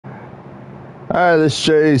Hi, this is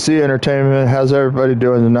JC Entertainment. How's everybody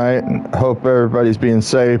doing tonight? Hope everybody's being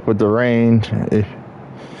safe with the rain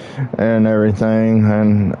and everything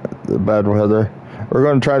and the bad weather. We're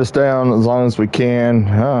going to try to stay on as long as we can.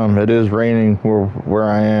 It is raining where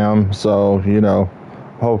I am, so,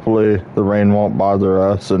 hopefully the rain won't bother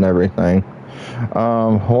us and everything. I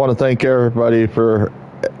want to thank everybody for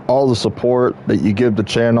all the support that you give the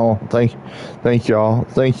channel. Thank y'all.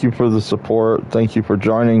 Thank you for the support. Thank you for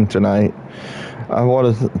joining tonight. I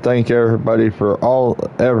want to thank everybody for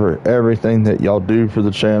everything that y'all do for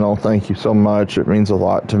the channel. Thank you so much. It means a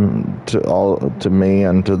lot to me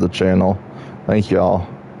and to the channel. Thank y'all.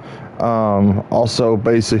 Also,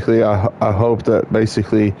 basically, I hope that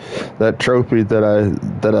basically that trophy that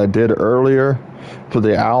I did earlier for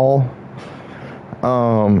the owl.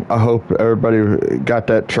 I hope everybody got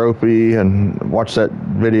that trophy and watched that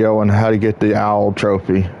video on how to get the owl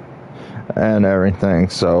trophy and everything.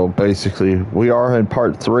 So basically, we are in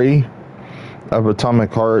part 3 of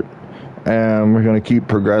Atomic Heart, and we're going to keep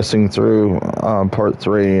progressing through part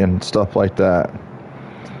 3 and stuff like that.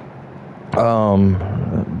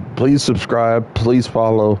 Please subscribe, please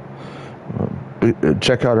follow,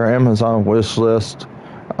 check out our Amazon wish list,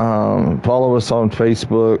 follow us on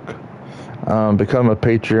Facebook, become a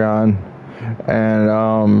Patreon,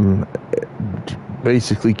 and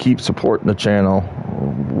basically keep supporting the channel.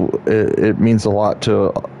 It means a lot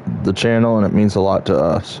to the channel, and it means a lot to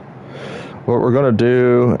us. What we're gonna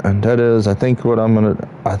do, and that is, I think I'm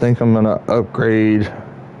gonna upgrade.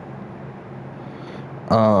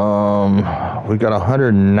 We got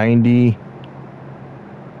 190.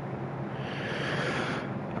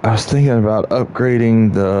 I was thinking about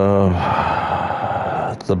upgrading the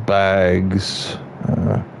bags.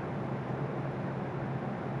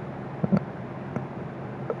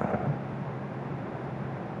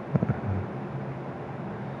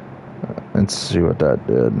 Let's see what that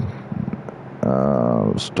did.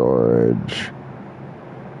 Storage.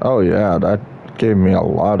 Oh yeah, that gave me a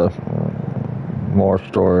lot of more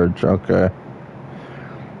storage. Okay.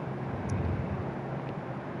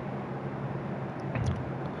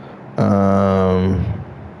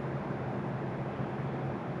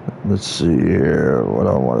 Let's see here what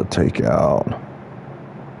I want to take out.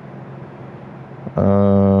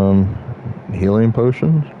 Healing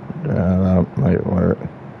potions? Yeah, that might work.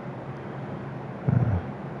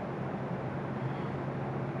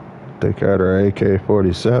 Take out our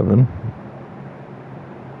AK-47.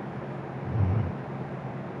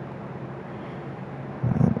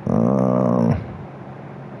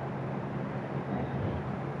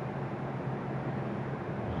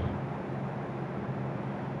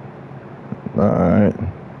 Alright.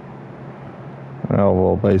 Now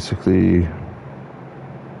we'll basically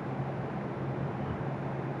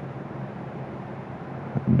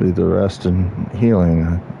do the rest in healing,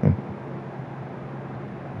 I think.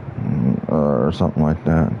 Or something like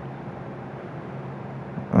that.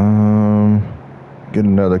 Get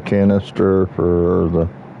another canister for the...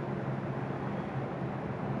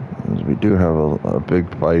 Because we do have a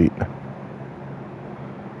big fight.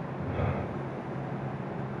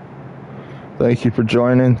 Thank you for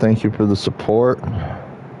joining. Thank you for the support.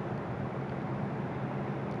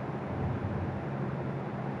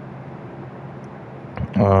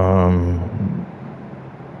 I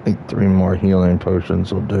think 3 more healing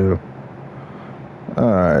potions will do.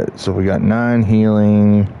 Alright, so we got 9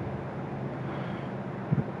 healing.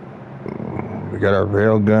 We got our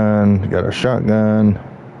rail gun. We got our shotgun.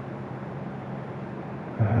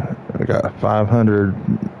 We got 500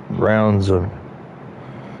 rounds of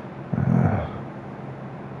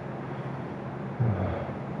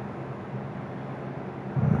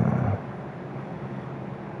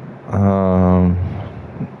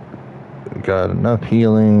got enough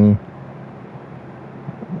healing.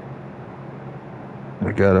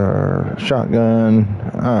 We got our shotgun.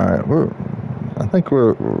 All right, I think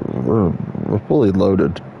we're fully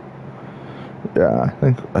loaded. Yeah,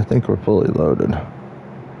 I think we're fully loaded.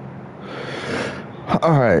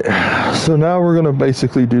 All right, so now we're gonna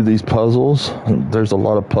basically do these puzzles. There's a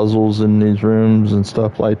lot of puzzles in these rooms and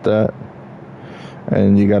stuff like that,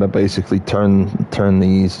 and you gotta basically turn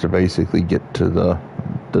these to basically get to the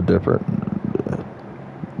different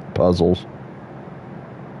puzzles.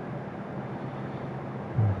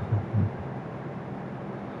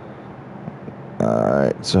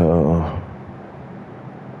 Alright, so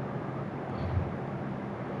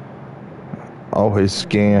always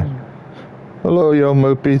scan. Hello, Yo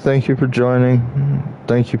Moopy, thank you for joining.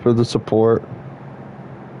 Thank you for the support.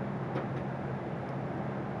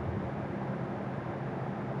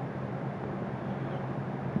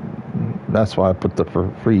 That's why I put the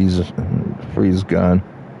freeze gun.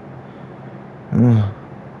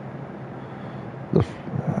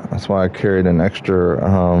 That's why I carried an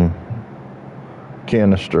extra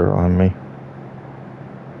canister on me.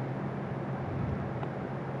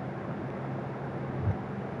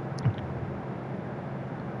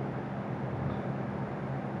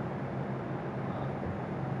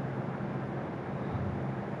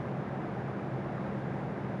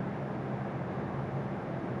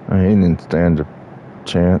 He didn't stand a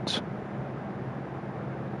chance.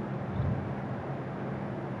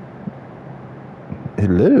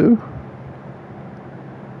 Hello?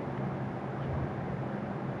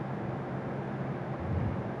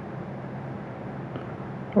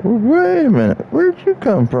 Wait a minute. Where'd you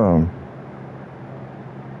come from?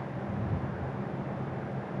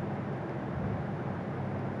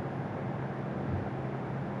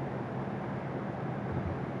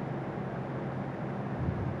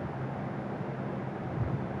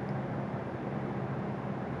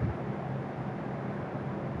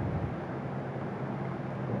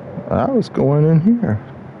 I was going in here.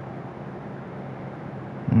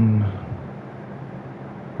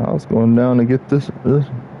 I was going down to get this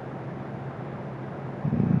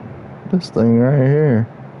thing right here.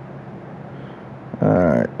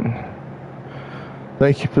 Alright.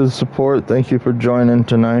 Thank you for the support. Thank you for joining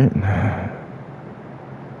tonight.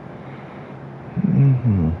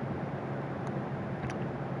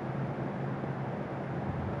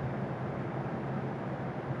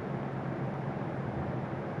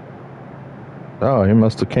 Oh, he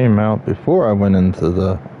must have came out before I went into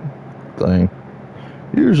the thing.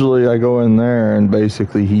 Usually I go in there and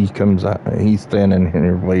basically he comes out. He's standing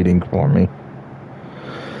here waiting for me.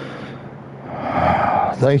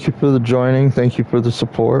 Thank you for the joining. Thank you for the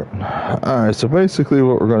support. Alright, so basically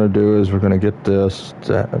what we're going to do is we're going to get this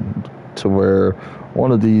to where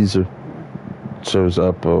one of these shows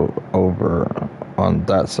up over on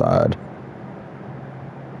that side.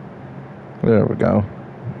 There we go.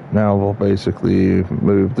 Now we'll basically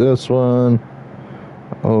move this one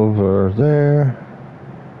over there.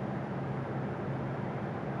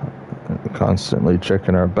 Constantly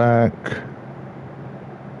checking our back.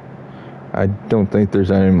 I don't think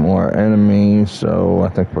there's any more enemies, so I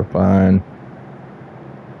think we're fine.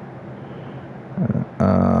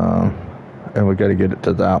 And we got to get it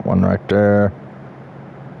to that one right there.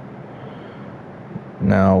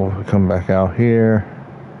 Now we come back out here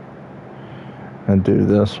and do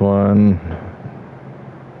this one.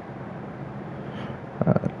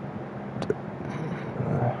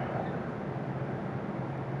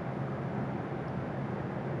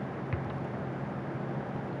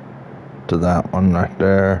 To that one right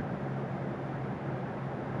there.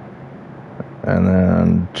 And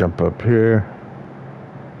then jump up here.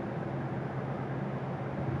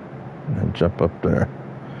 And jump up there.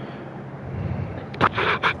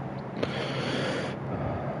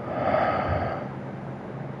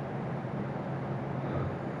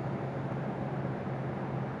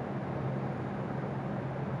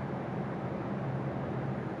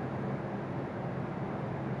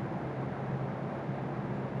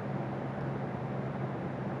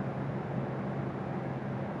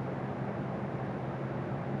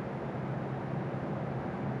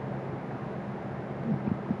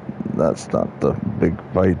 That's not the big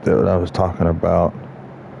fight that I was talking about.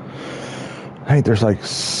 I think there's like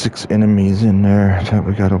 6 enemies in there that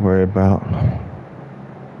we gotta worry about.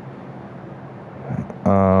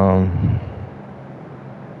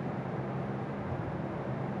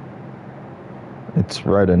 It's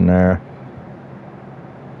right in there.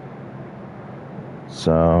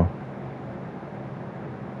 So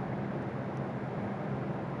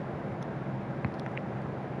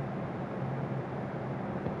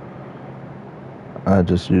I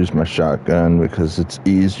just use my shotgun because it's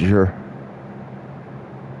easier.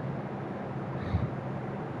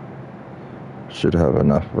 Should have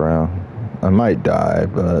enough round. I might die,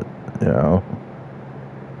 but you know.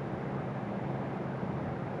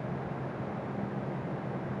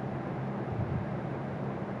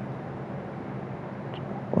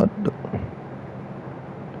 What the?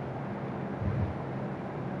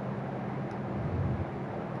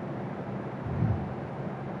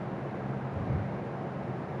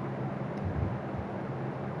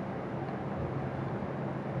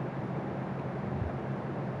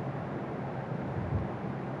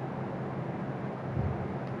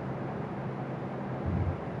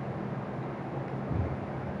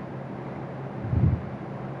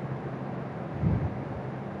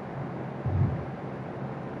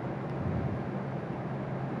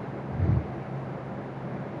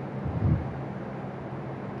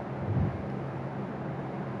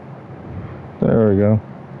 we go.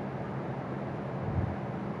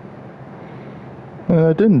 And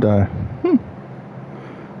I didn't die.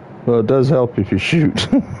 Well, it does help if you shoot.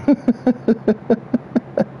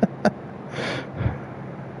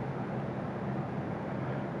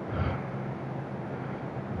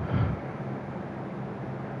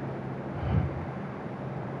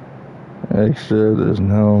 Make sure there's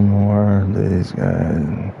no more of these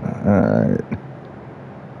guys.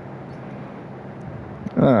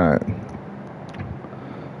 Alright.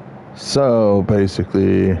 So,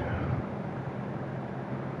 basically,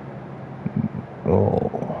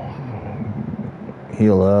 we'll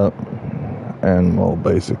heal up and we'll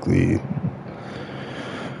basically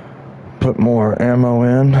put more ammo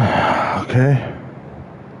in. Okay.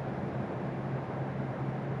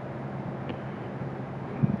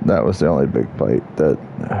 That was the only big fight that...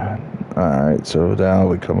 Alright, so now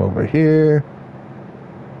we come over here.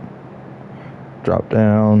 Drop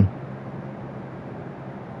down.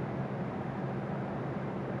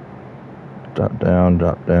 Drop down,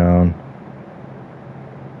 drop down.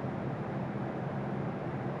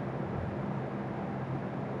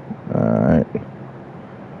 Alright.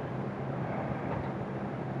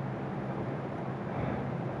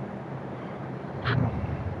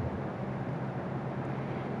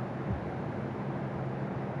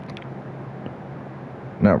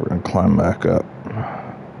 Now we're going to climb back up.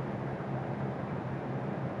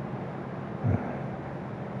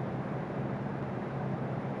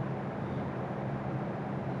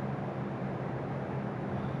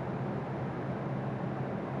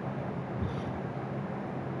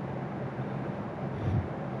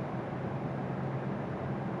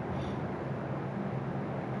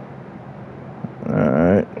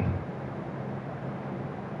 Alright.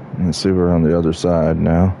 Let's see, we're on the other side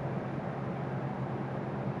now.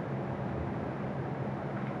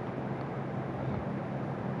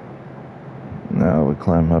 Now we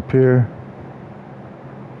climb up here.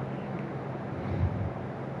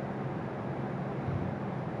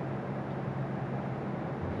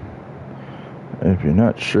 If you're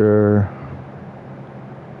not sure,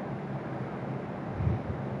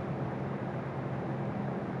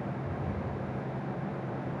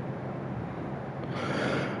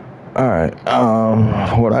 alright,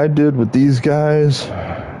 what I did with these guys,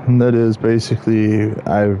 that is basically,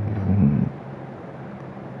 I've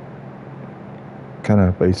kind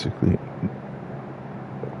of basically,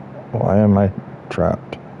 why am I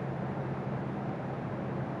trapped?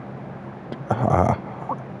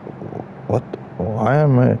 What? Why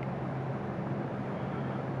am I?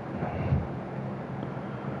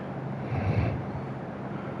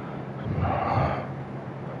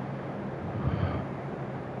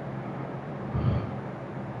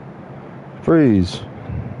 Freeze.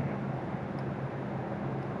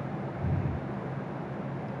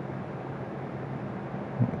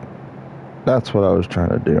 That's what I was trying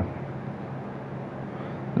to do.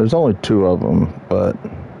 There's only 2 of them, but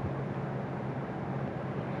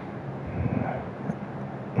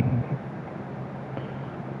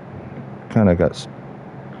kind of got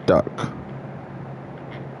stuck.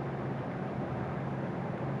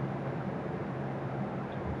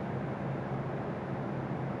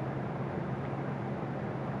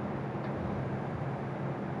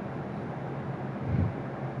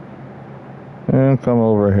 And come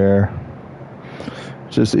over here.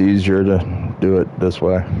 It's just easier to do it this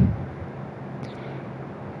way.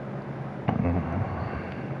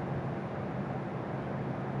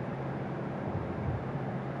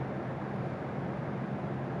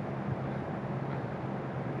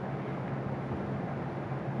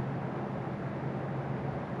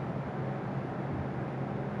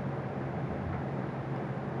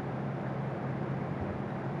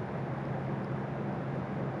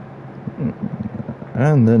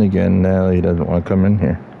 And then again, now he doesn't want to come in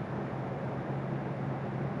here.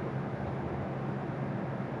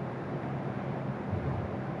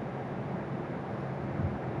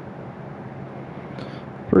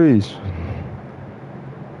 Freeze.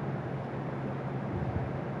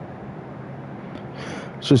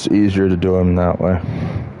 It's just easier to do them that way.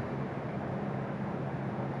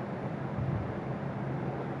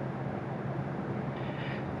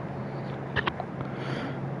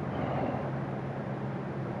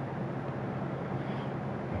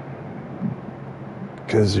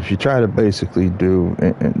 Because if you try to basically do,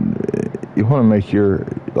 you want to make your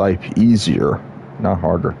life easier, not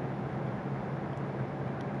harder.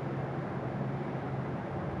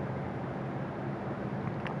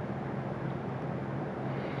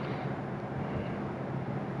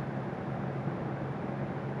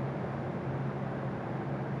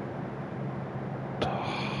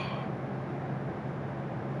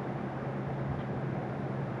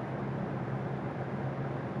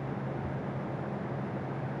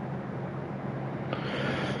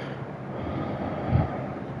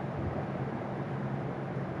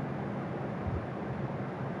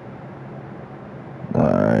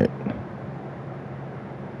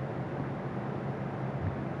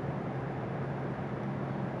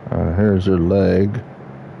 here's your leg.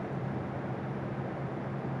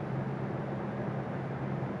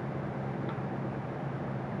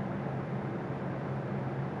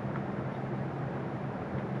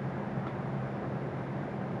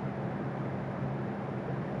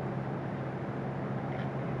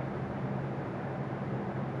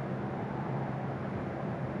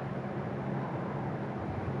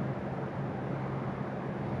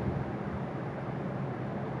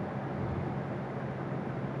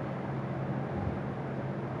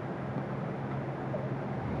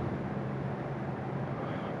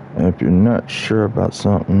 And if you're not sure about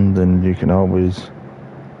something, then you can always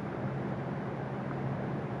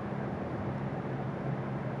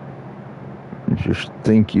if you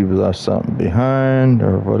think you've left something behind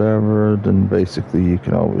or whatever, then basically you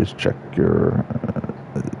can always check your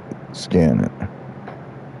scan it.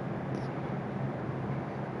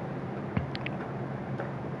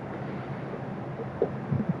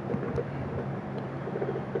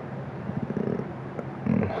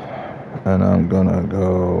 And I'm gonna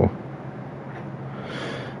go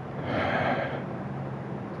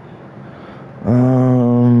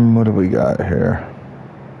what do we got here?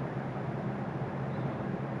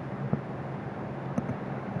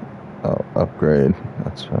 Oh, upgrade.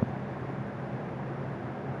 That's right.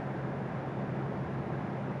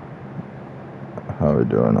 How are we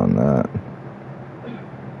doing on that?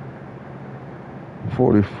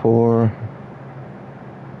 44.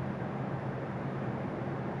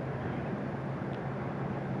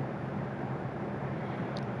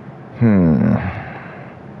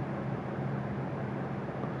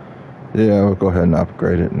 Yeah, we'll go ahead and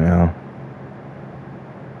upgrade it now.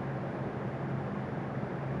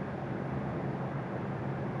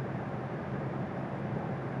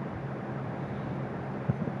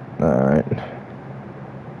 Alright.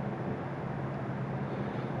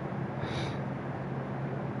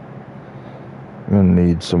 I'm gonna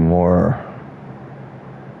need some more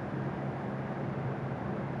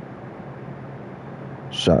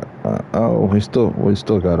shot. Oh, we still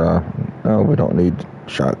got our. No, we don't need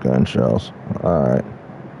shotgun shells. All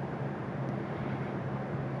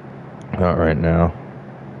right now.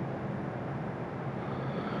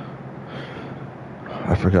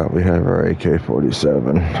 I forgot we have our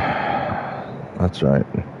AK-47. That's right.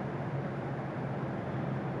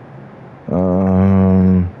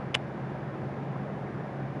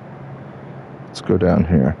 Let's go down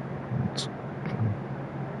here.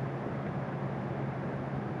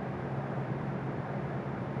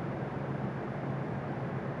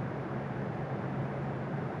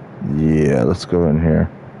 Yeah, let's go in here.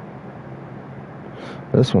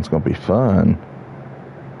 This one's gonna be fun.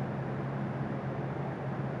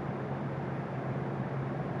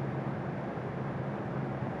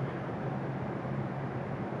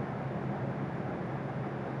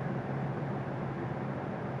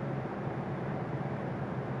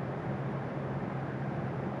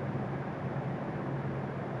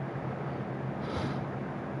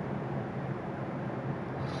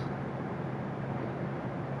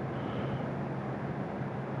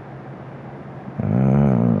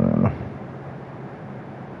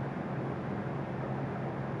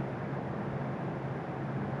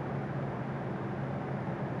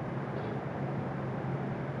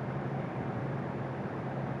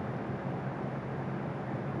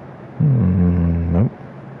 Nope.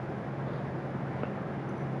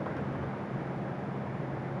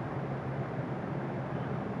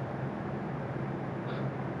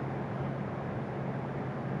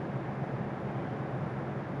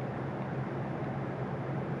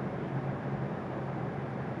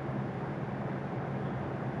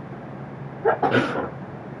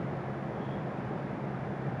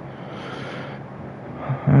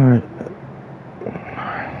 All right.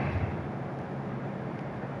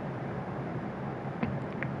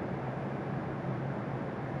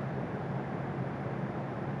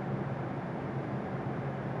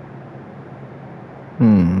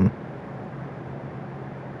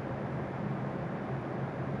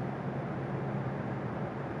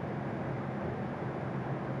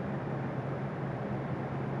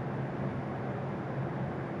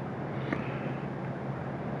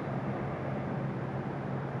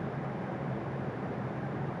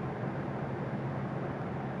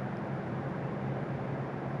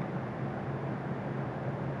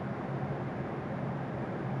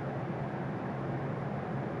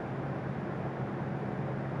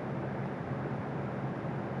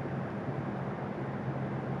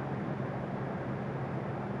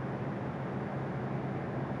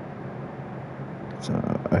 So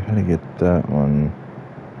I gotta get that one.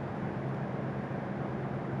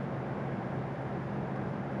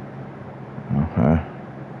 Okay.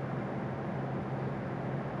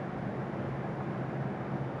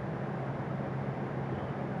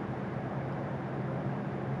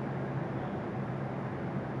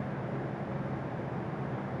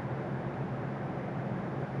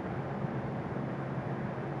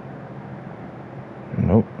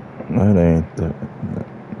 That ain't the...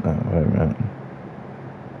 No, wait a minute.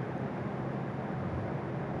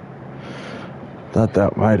 Thought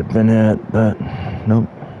that might have been it, but nope.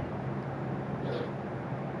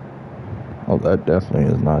 Oh, that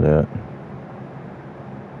definitely is not it.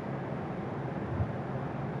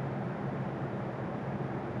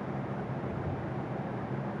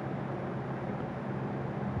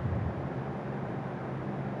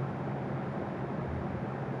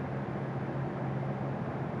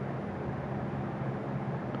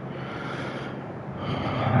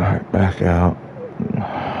 Alright, back out.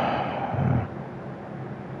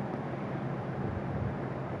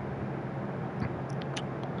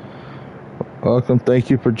 Welcome, thank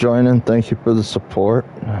you for joining, thank you for the support.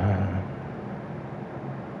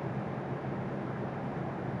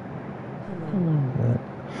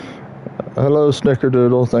 Hello,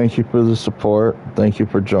 Snickerdoodle, thank you for the support, thank you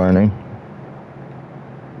for joining.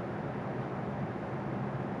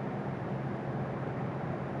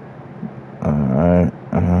 Alright,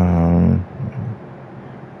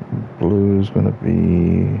 blue is going to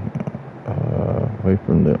be away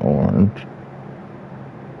from the orange.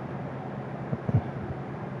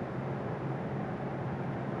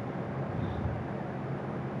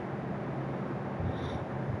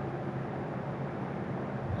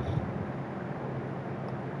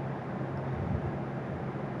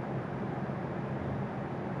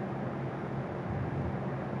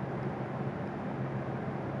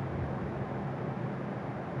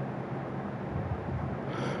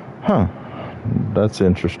 Huh, that's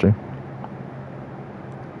interesting.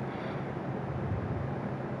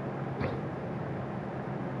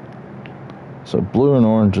 So blue and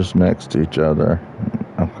orange is next to each other.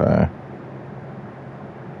 Okay.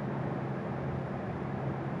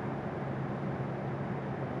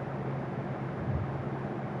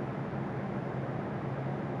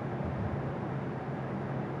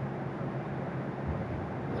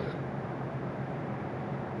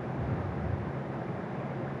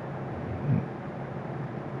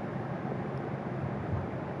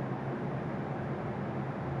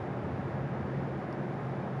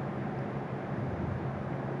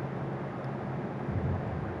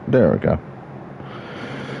 There we go.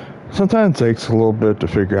 Sometimes it takes a little bit to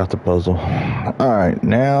figure out the puzzle. Alright,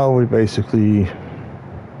 now we basically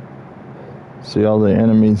see all the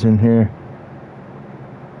enemies in here.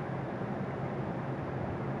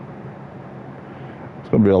 There's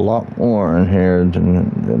going to be a lot more in here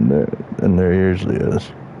than there usually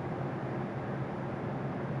is.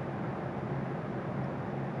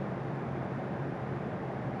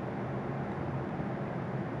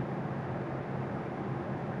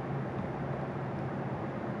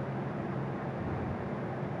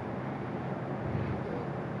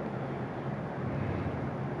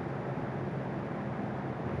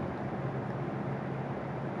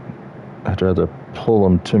 I'd rather pull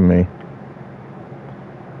them to me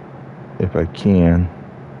if I can.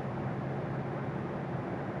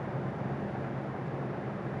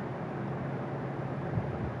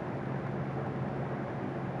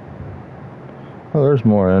 Well, there's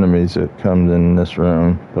more enemies that come in this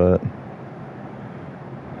room, but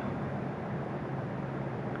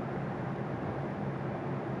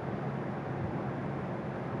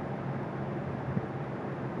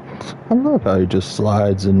I love how he just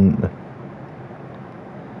slides and...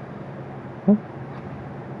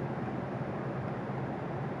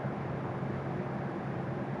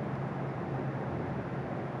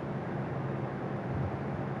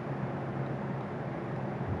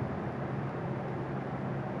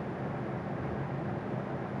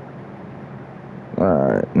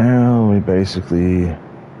 Alright, now we basically...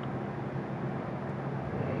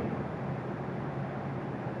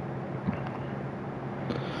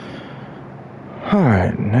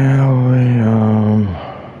 Alright, now we,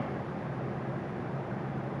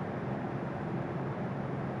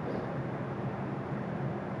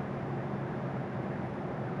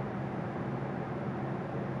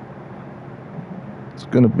 it's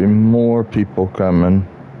gonna be more people coming.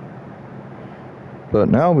 But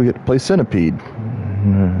now we get to play Centipede.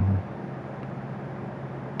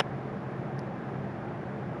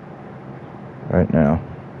 Right now.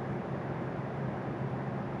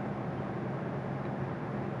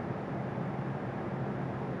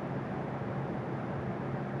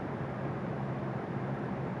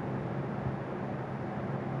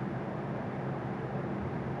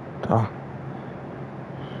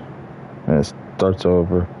 And it starts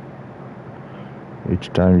over each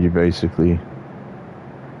time you basically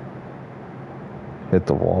hit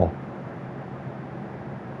the wall.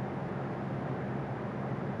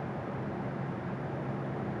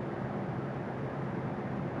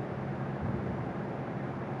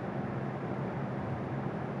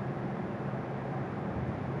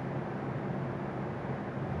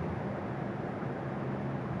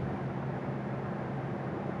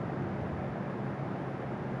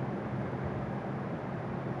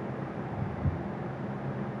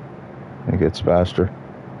 gets faster.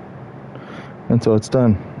 And so it's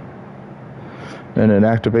done. And it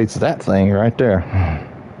activates that thing right there.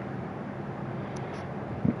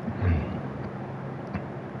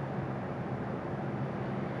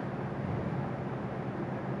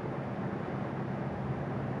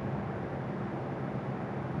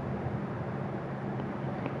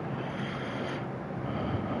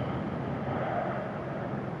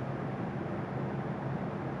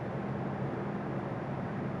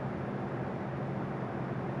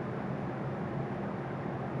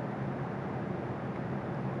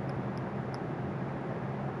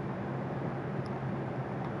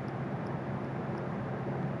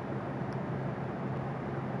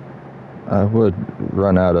 I would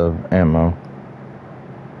run out of ammo.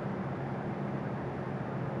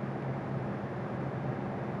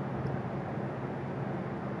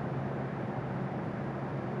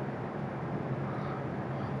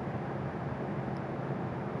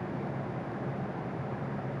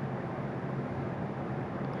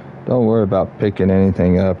 Don't worry about picking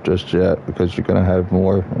anything up just yet, because you're going to have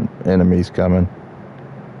more enemies coming.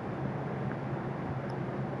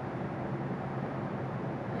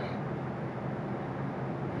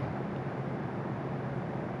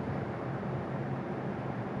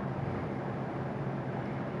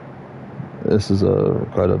 This is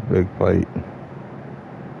quite a big fight.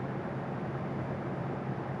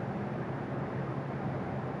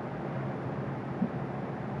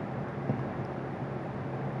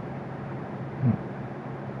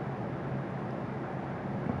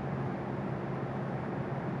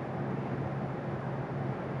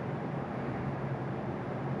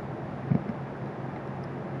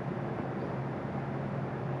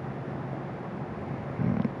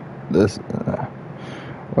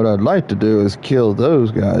 What I'd like to do is kill those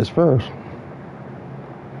guys first.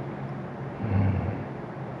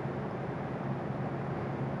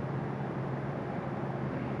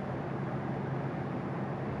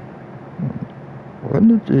 When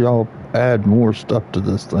did y'all add more stuff to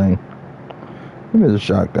this thing? Give me the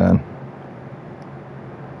shotgun.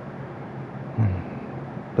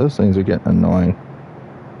 Those things are getting annoying.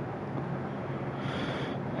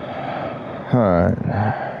 Alright.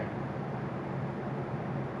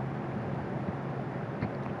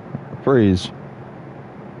 Freeze.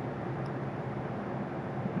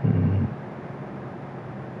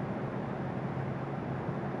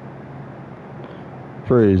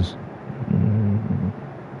 Freeze.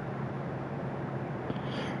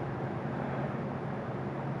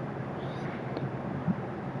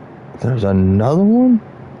 There's another one?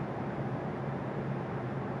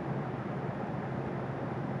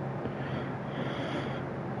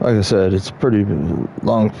 Like I said, it's a pretty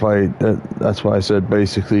long fight. That's why I said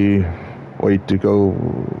basically wait to go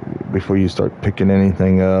before you start picking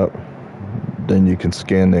anything up. Then you can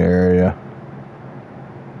scan the area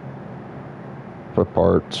for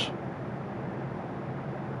parts.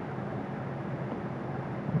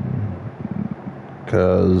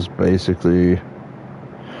 Because basically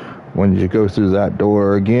when you go through that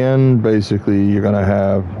door again, basically you're going to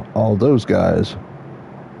have all those guys.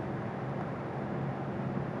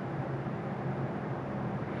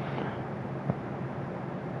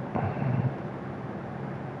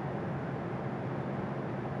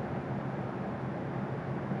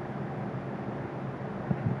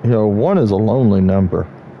 You know, one is a lonely number.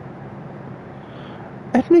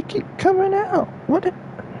 And they keep coming out. What?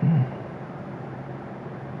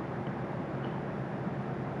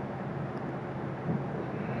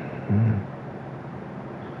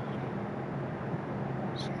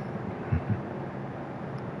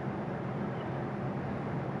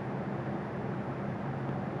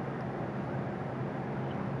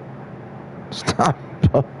 Stop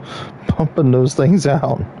pumping those things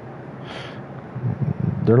out.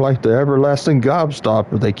 They're like the everlasting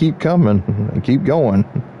gobstopper. They keep coming. They keep going.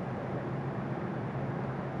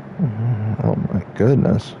 Oh my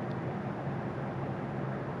goodness.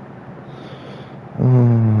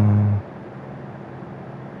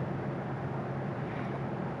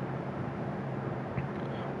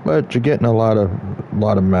 But you're getting a lot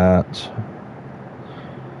of mats.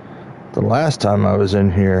 The last time I was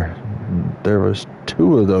in here, there was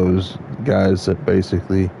 2 of those guys that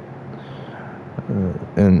basically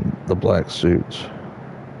in the black suits.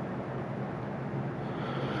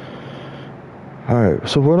 Alright,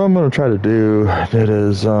 so what I'm going to try to do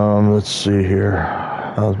is, let's see here.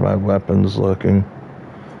 How's my weapons looking?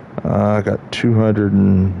 I got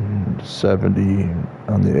 270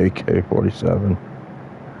 on the AK-47.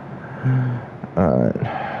 Alright.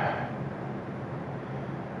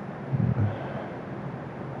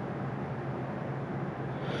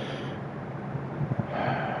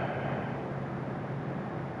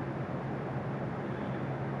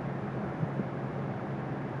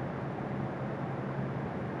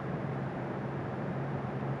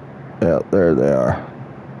 Yeah, there they are.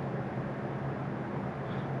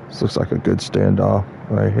 This looks like a good standoff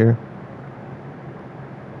right here.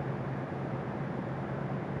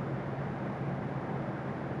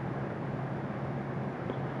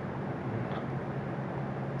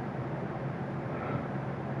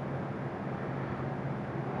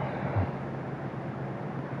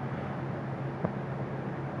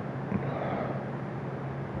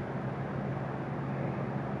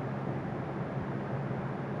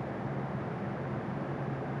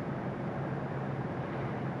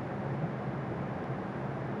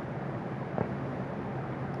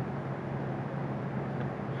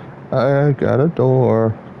 I got a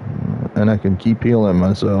door, and I can keep healing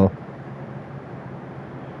myself.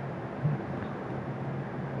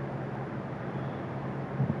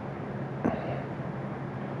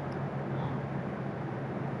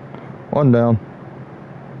 One down.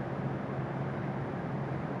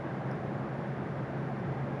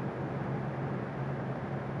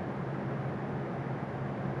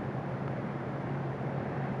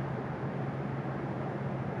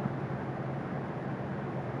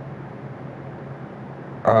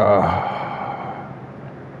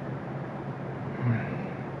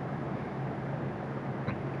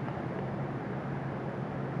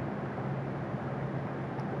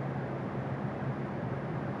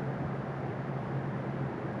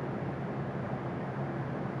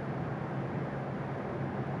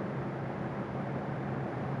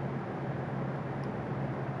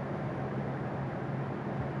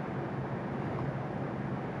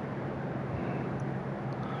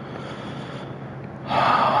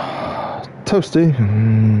 Toasty.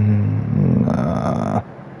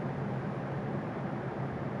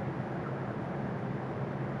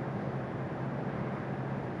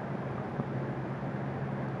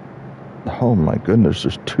 Oh my goodness,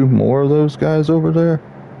 there's two more of those guys over there.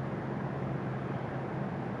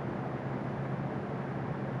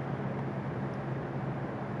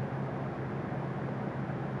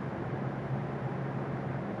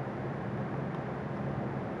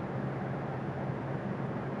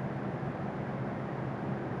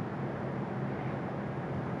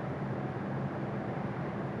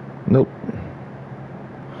 Nope.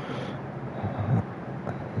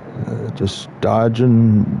 Just dodge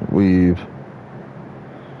and weave.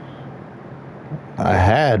 I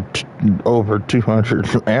had over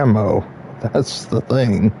 200 ammo. That's the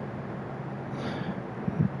thing.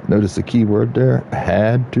 Notice the keyword there.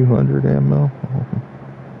 Had 200 ammo.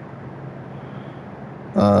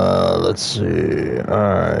 Let's see.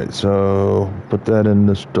 Alright, so put that in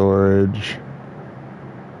the storage.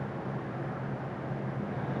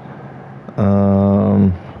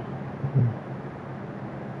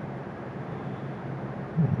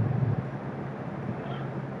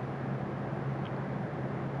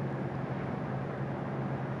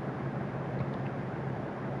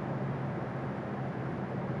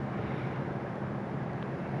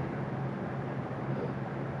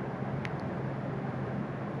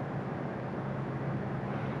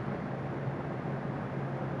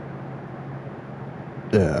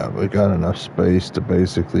 Yeah, we got enough space to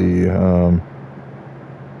basically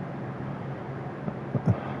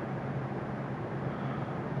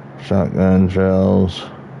shotgun shells.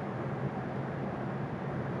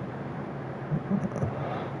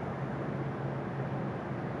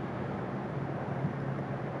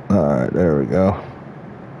 Alright, there we go.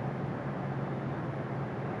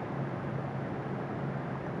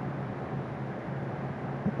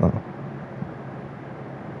 Oh.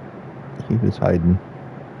 He was hiding.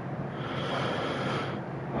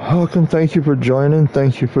 Welcome, thank you for joining.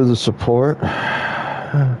 Thank you for the support.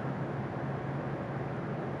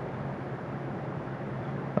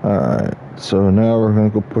 Alright, so now we're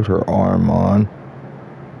going to go put her arm on.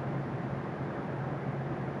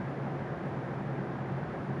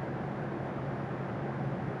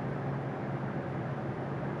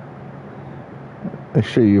 Make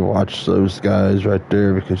sure you watch those guys right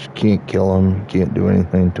there because you can't kill them. You can't do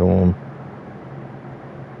anything to them.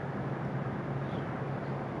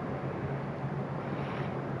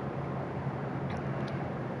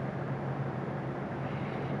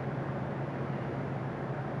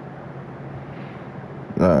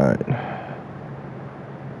 Alright.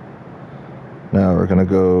 Now we're gonna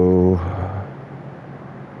go,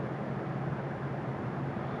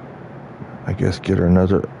 I guess, get her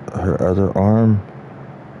other arm.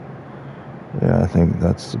 Yeah, I think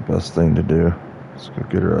that's the best thing to do. Let's go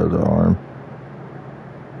get her other arm.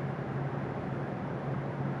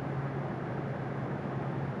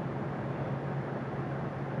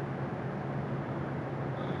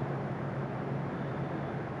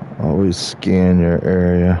 Always scan your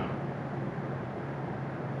area.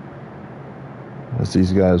 because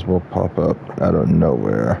these guys will pop up out of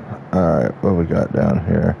nowhere. Alright, what we got down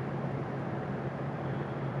here?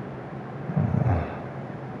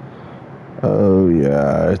 Oh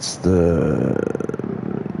yeah, it's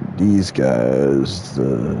these guys,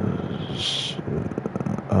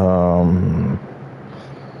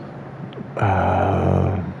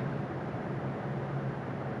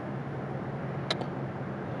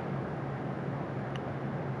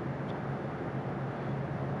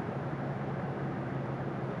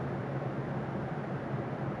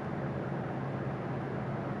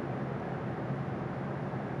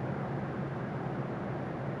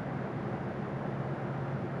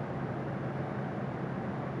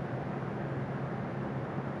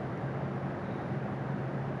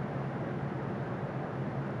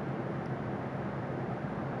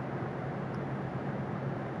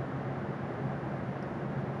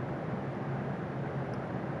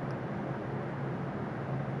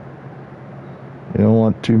 you don't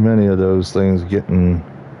want too many of those things getting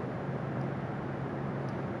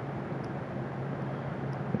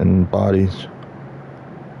in bodies.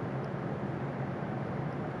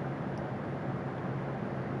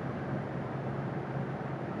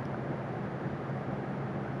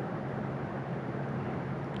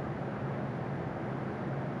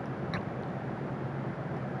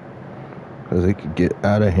 Because it could get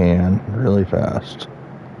out of hand really fast.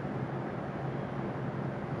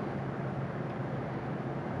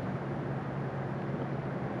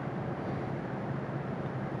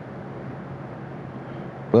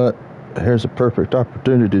 But here's a perfect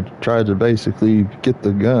opportunity to try to basically get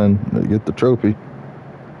the gun, get the trophy.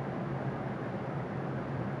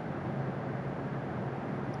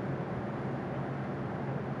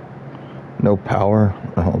 No power.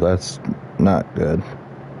 Oh, that's not good.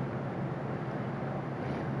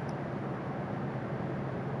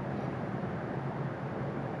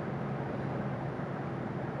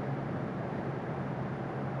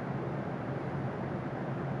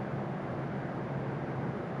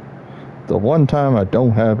 The one time I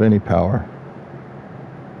don't have any power.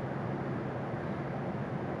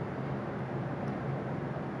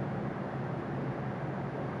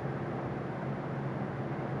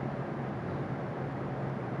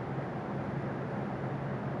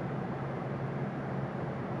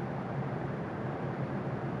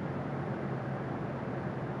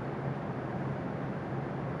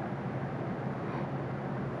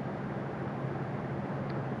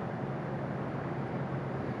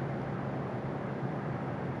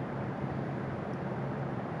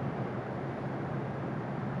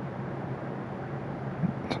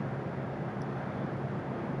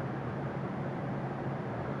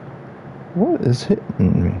 What is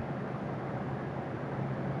hitting me?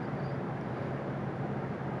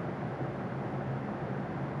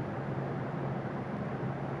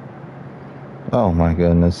 Oh my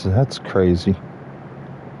goodness, that's crazy.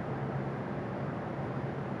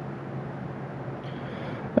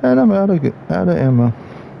 And I'm out of ammo.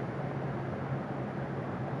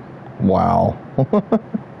 Wow.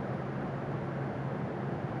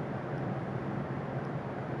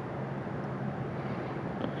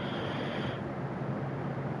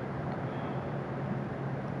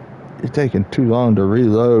 You're taking too long to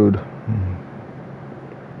reload.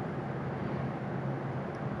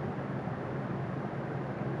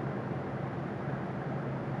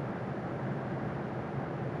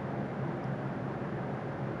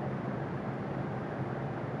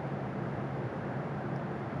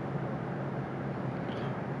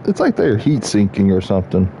 It's like they're heat sinking or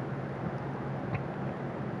something.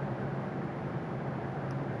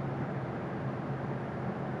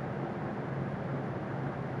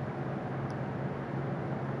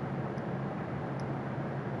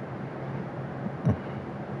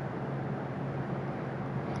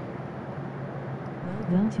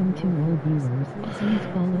 Welcome to all viewers. Please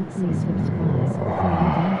follow, please subscribe, so you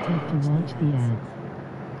don't have to watch the ads.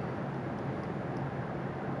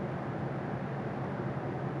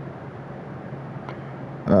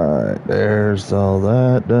 Alright, there's all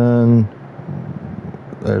that done.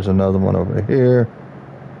 There's another one over here.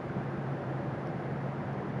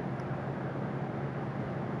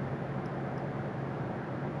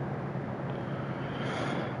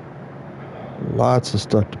 Lots of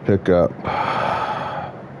stuff to pick up.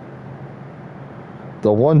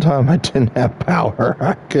 The one time I didn't have power,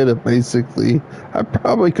 I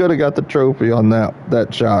probably could have got the trophy on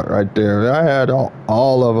that shot right there. I had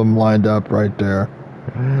all of them lined up right there.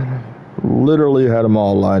 Literally had them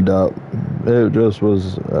all lined up. It just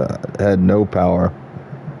had no power.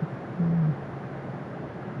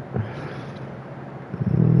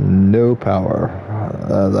 No power.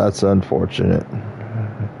 That's unfortunate.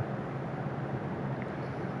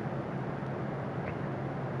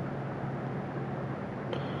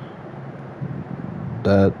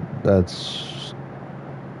 that's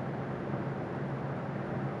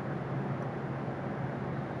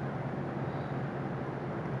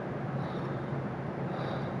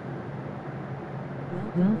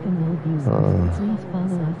Welcome all viewers. Please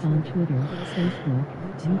follow us on Twitter, Facebook,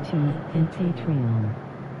 YouTube, and Patreon.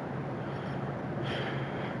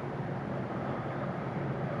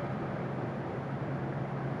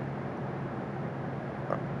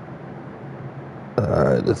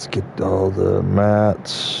 alright. Let's get all the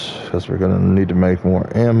mats because we're gonna need to make more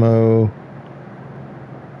ammo.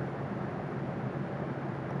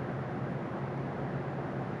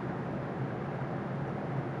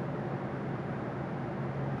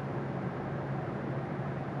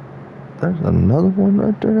 There's another one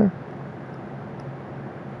right there.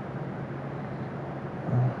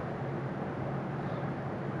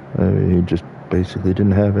 Maybe he just basically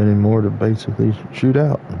didn't have any more to basically shoot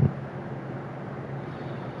out.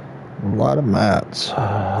 A lot of mats,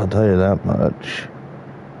 I'll tell you that much.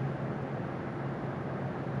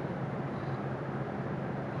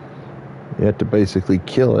 You have to basically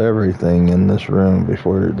kill everything in this room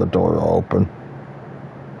before the door will open.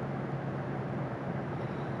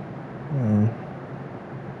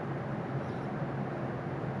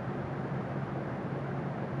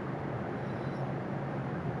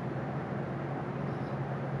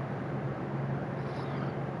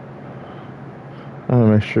 I want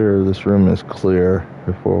to make sure this room is clear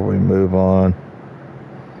before we move on.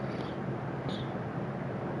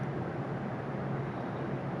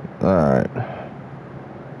 Alright.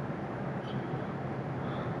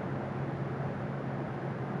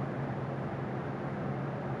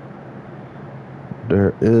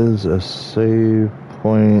 There is a save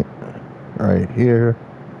point right here.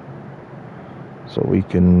 So we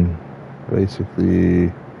can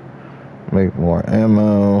basically make more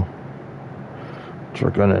ammo. Which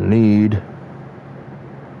we're gonna need.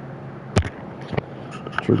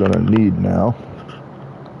 Which we're gonna need now.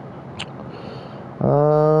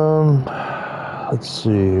 Let's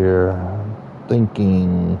see here. I'm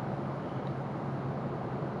thinking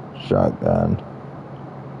shotgun.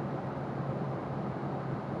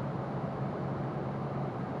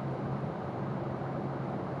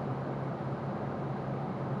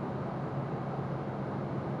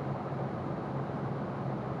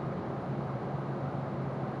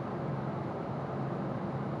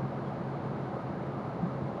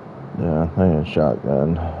 Yeah, I think a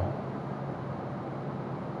shotgun.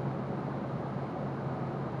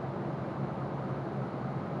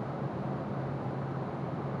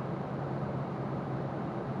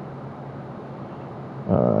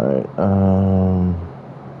 Alright,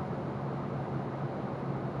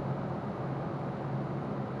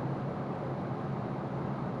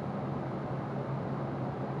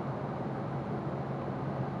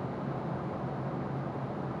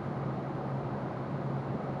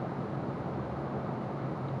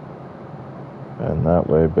 and that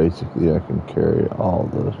way basically I can carry all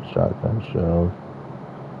the shotgun shells.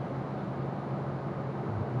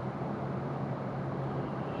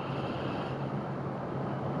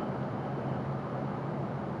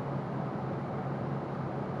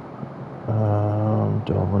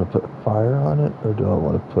 Do I want to put fire on it or do I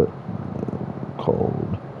want to put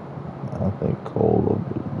cold? I think cold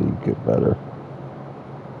would get better.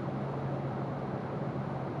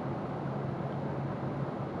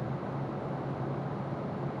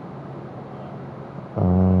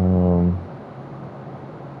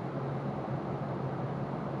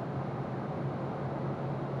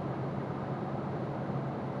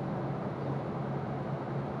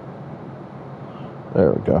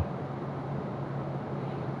 There we go.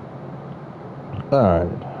 Alright.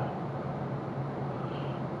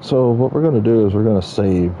 So what we're going to do is we're going to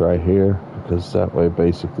save right here, because that way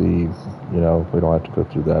basically, you know, we don't have to go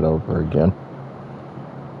through that over again.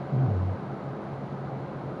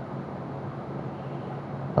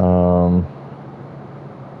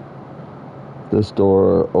 This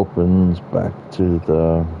door opens back to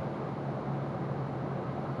the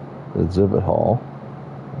exhibit hall.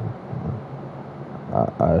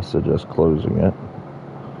 I suggest closing it.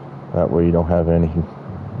 That way you don't have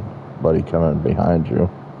anybody coming behind you.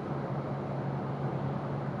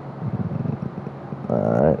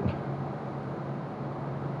 Alright.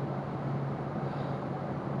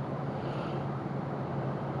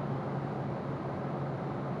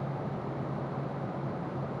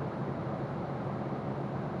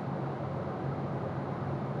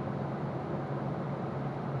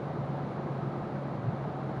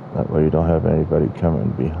 That way you don't have anybody coming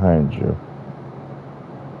behind you.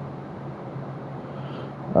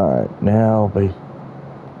 Alright, now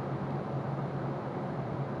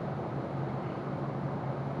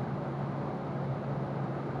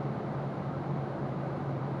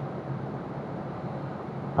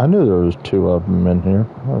I knew there was two of them in here.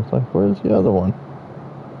 I was like, where's the other one?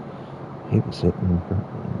 He was hitting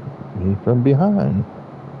me from behind.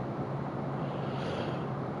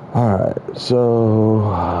 Alright, so...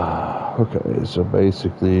 Okay, so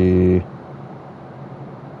basically...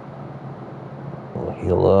 We'll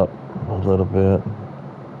heal up a little bit.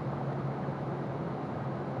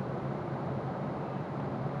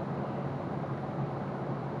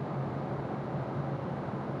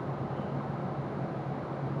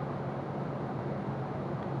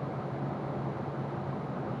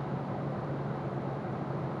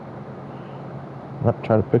 Not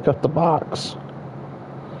try to pick up the box.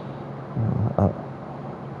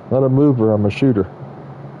 Not a mover, I'm a shooter.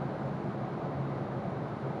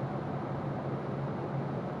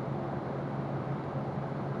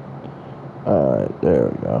 Alright, there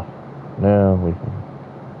we go. Now we can...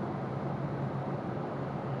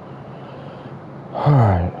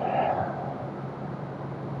 Alright.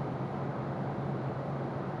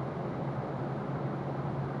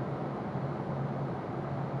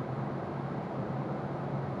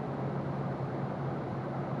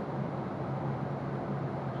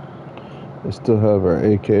 We still have our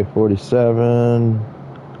AK-47.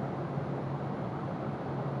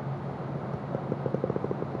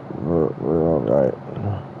 We're all right.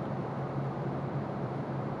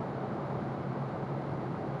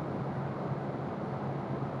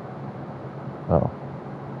 Oh.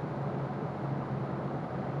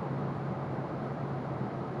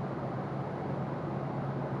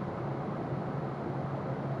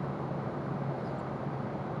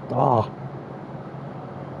 Ah.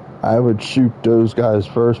 I would shoot those guys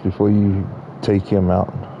first before you take him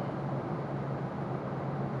out.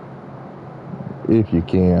 If you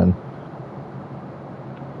can.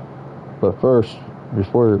 But first,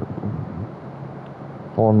 before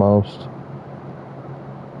foremost,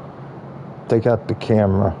 take out the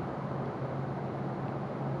camera.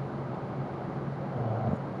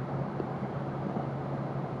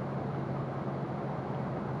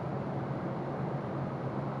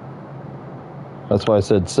 That's why I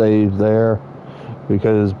said save there,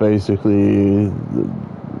 because basically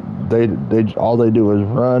they all they do is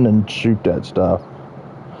run and shoot that stuff.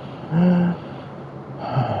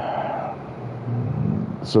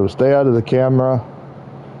 So stay out of the camera.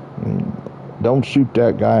 Don't shoot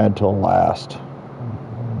that guy until last.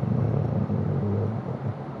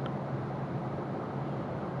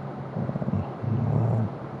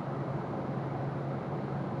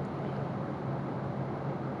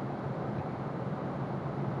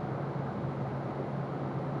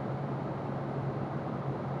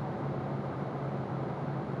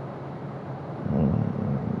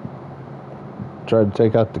 Try to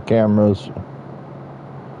take out the cameras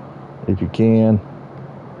if you can.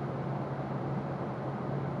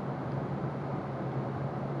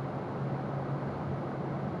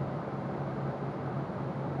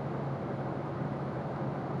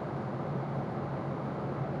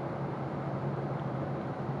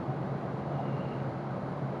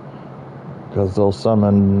 Because they'll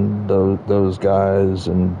summon those guys,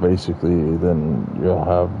 and basically then you'll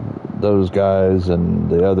have those guys and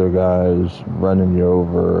the other guys running you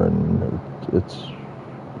over, and it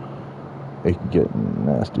can get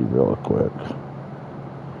nasty real quick.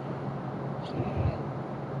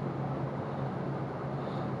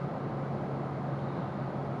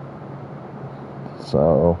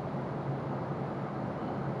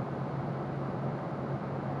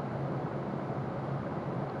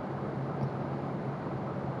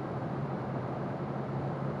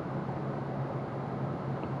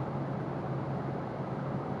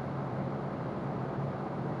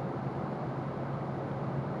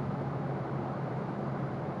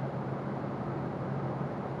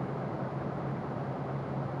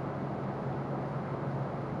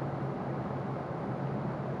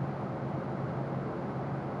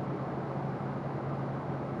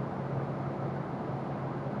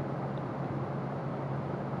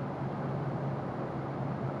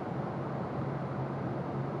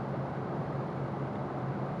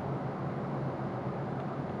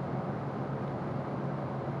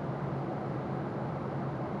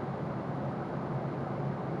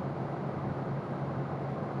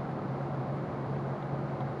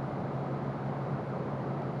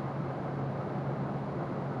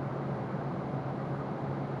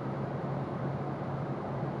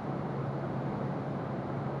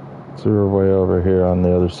 So we're way over here on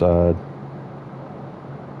the other side.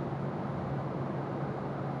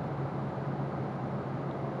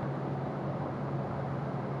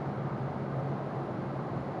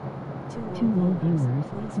 To all viewers,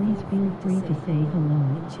 please feel free to say hello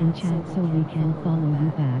and chat so we can follow you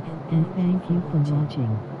back, and thank you for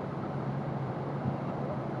watching.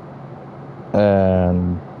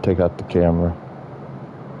 and take out the camera.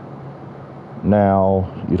 Now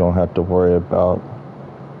you don't have to worry about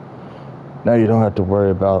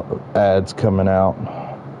ads coming out.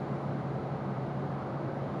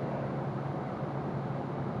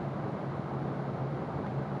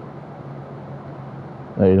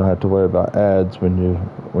 Now you don't have to worry about ads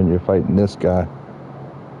when you're fighting this guy.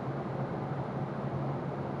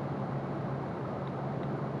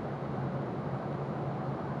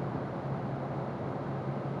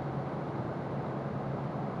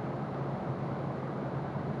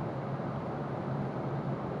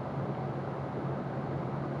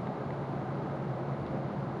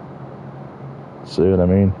 See what I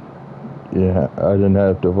mean? Yeah, I didn't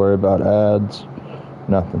have to worry about ads,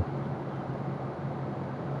 nothing.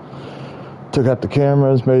 Took out the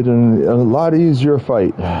cameras, made it a lot easier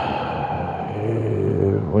fight.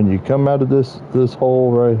 When you come out of this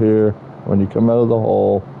hole right here, when you come out of the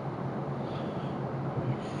hole,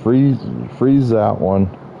 freeze that one,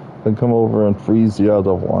 then come over and freeze the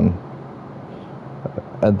other one,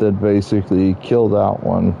 and then basically kill that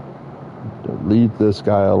one. Leave this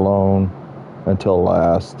guy alone until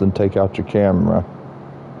last, then take out your camera,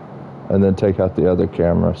 and then take out the other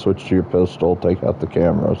camera. Switch to your pistol, take out the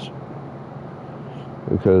cameras.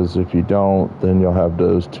 Because if you don't, then you'll have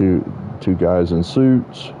those two guys in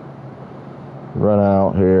suits run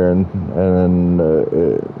out here, and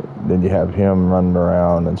then you have him running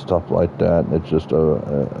around and stuff like that. It's just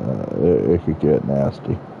it could get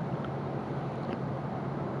nasty.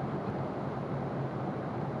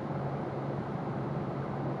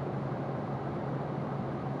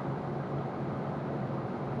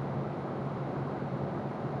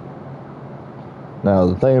 Now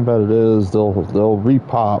the thing about it is they'll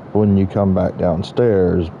repop when you come back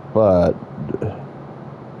downstairs, but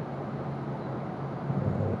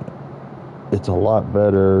it's a lot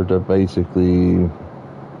better to basically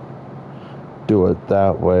do it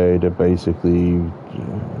that way. Than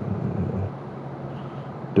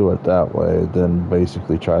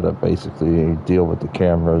basically try to deal with the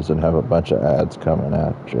cameras and have a bunch of ads coming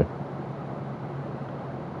at you.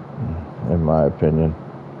 In my opinion.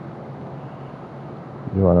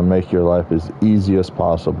 You want to make your life as easy as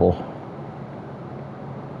possible.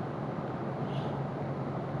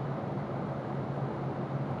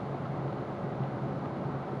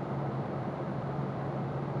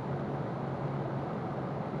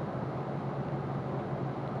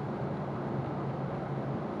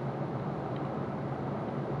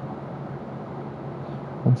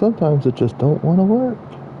 And sometimes it just don't want to work.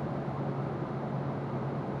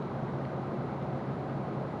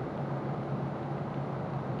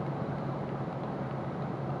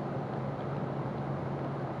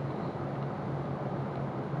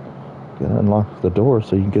 You gotta unlock the door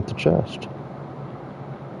so you can get the chest.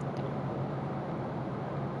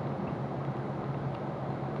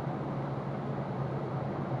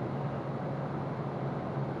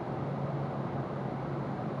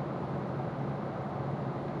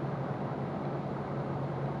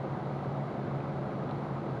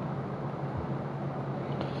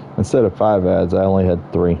 Instead of 5 ads, I only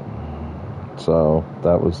had 3. So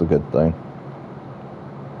that was a good thing.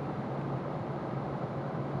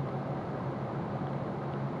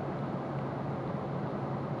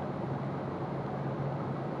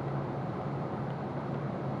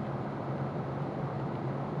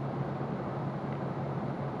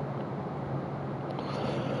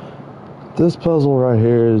 This puzzle right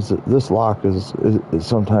here this lock is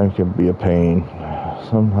sometimes can be a pain.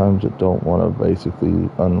 Sometimes it don't want to basically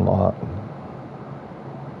unlock.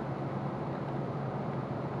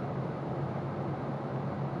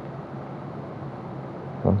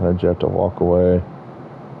 Sometimes you have to walk away.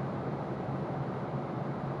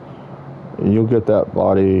 You'll get that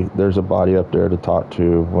body. There's a body up there to talk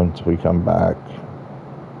to once we come back.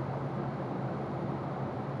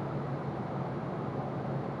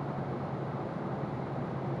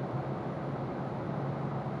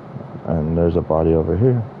 And there's a body over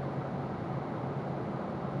here.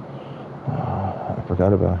 I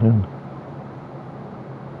forgot about him.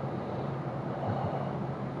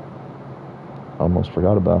 Almost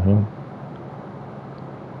forgot about him.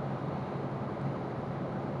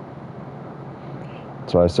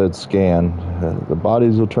 So I said scan. The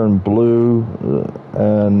bodies will turn blue,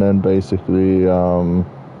 and then basically the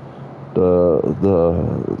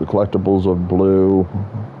collectibles are blue.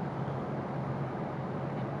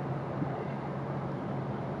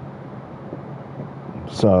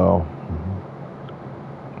 So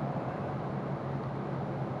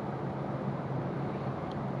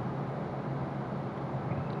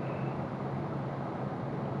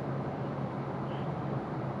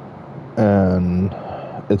and and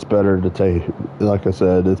it's better to take, like I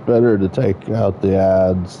said, it's better to take out the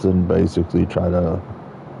ads than basically try to.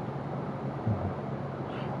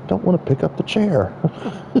 Don't want to pick up the chair.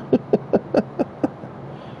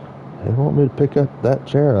 They want me to pick up that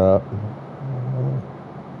chair up.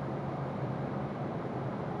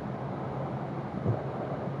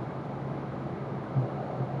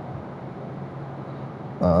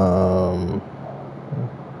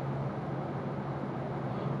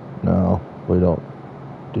 No, we don't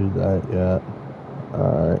do that yet.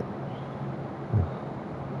 Alright.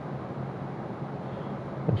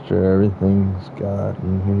 Make sure everything's got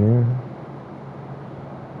in here.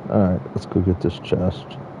 Alright, let's go get this chest.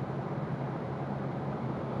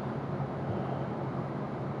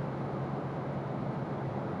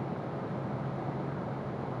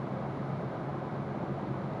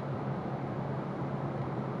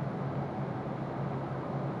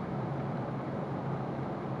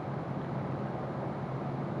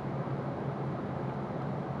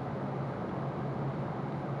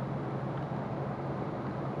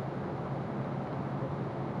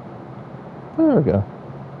 There we go.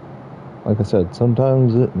 Like I said,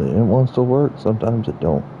 sometimes it wants to work, sometimes it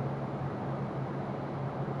don't.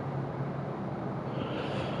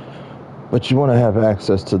 But you want to have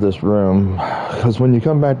access to this room, because when you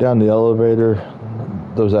come back down the elevator,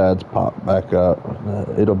 those ads pop back up.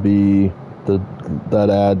 It'll be that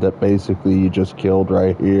ad that basically you just killed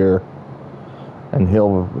right here, and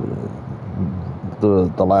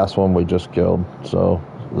the last one we just killed. So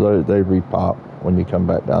they repop when you come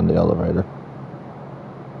back down the elevator.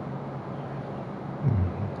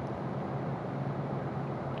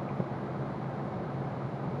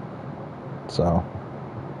 So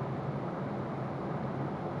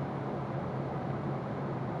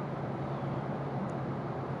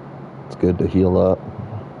it's good to heal up.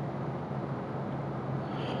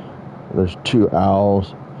 There's 2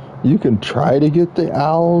 owls. You can try to get the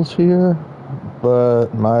owls here,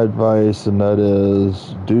 but my advice, and that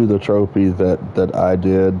is, do the trophy that I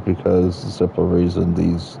did, because the simple reason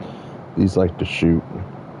these like to shoot.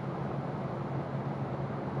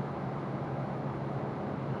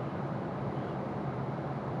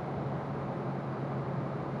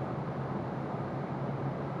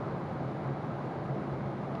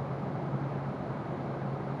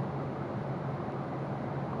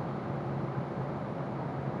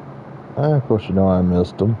 Of course, you know I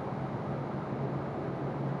missed them.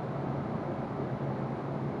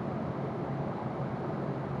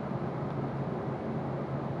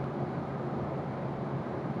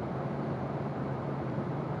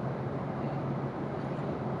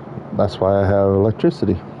 That's why I have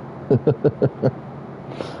electricity.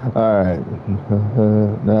 Alright.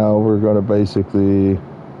 Now we're going to basically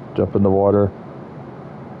jump in the water.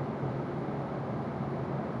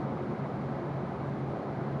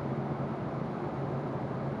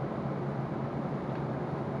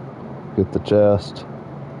 Get the chest.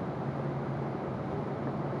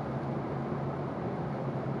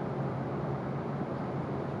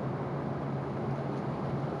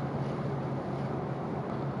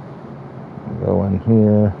 Go in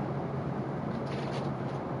here.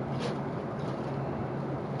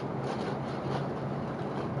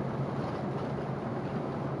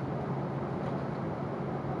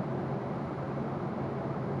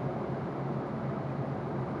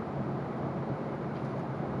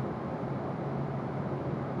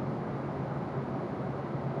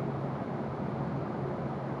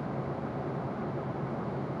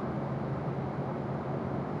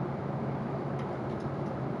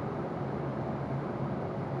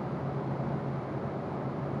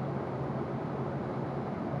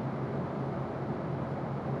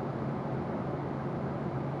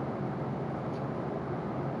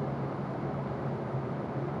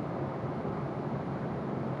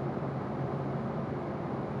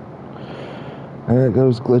 There it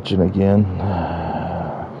goes glitching again,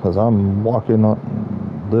 because I'm walking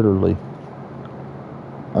on, literally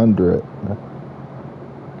under it.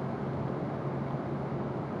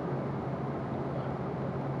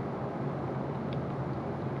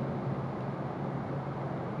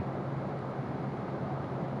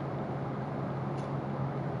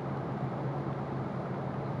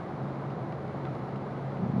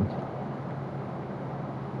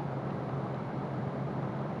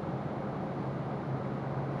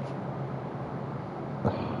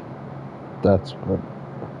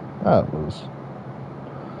 That was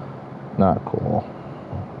not cool.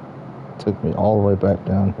 Took me all the way back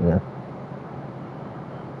down here.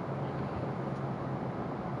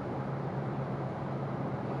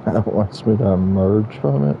 That wants me to emerge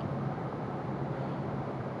from it.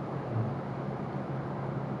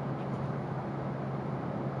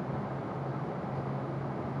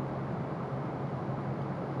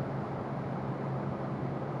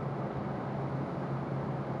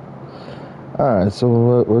 Alright, so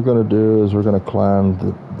what we're going to do is we're going to climb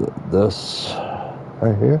this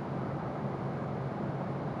right here.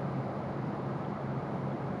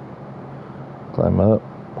 Climb up.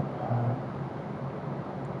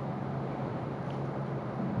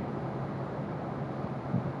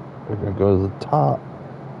 We're going to go to the top.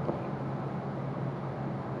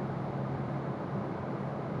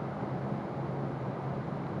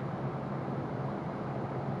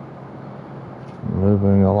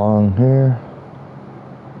 Moving along here.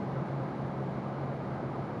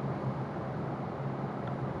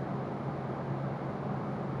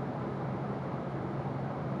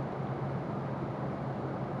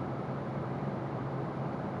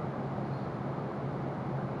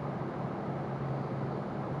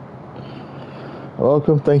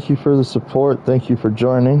 Welcome, thank you for the support, thank you for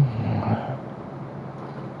joining.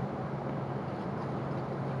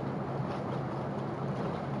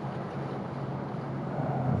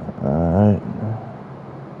 Alright.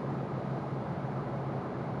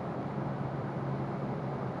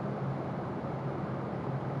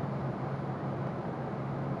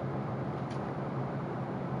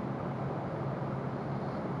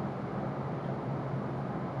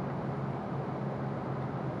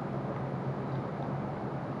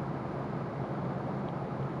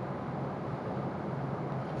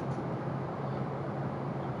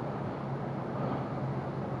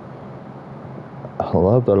 I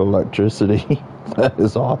love that electricity. That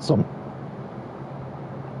is awesome.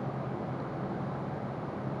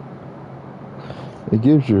 It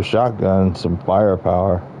gives your shotgun some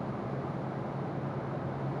firepower.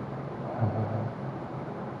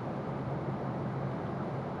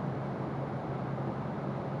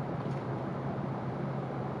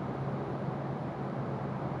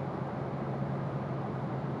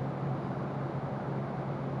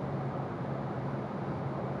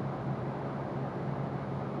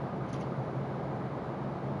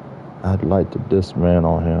 I'd like to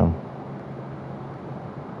dismantle him.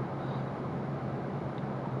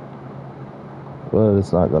 But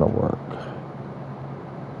it's not going to work.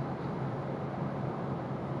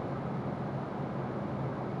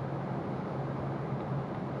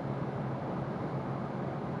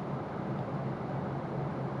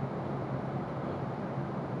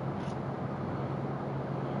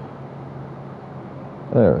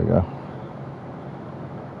 There we go.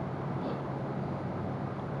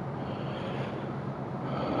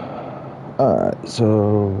 Alright,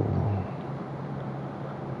 so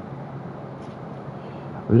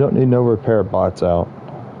we don't need no repair bots out.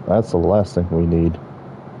 That's the last thing we need.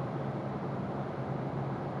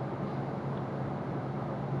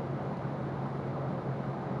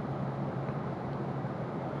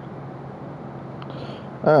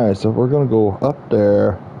 Alright, so we're going to go up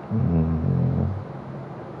there.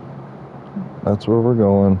 That's where we're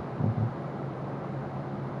going.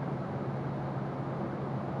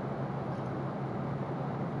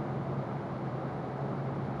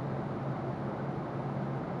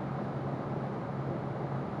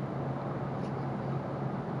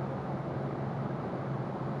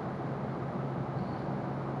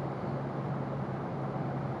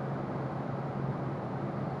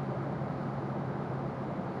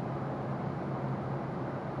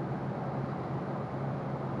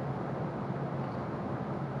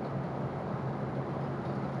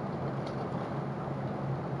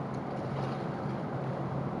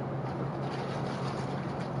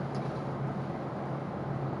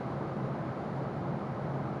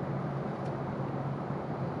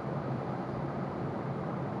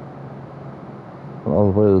 All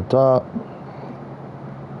the way to the top.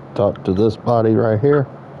 Talk to this body right here.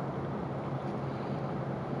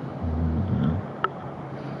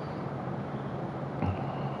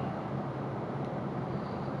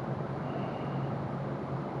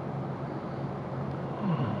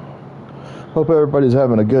 Hope everybody's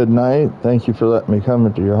having a good night. Thank you for letting me come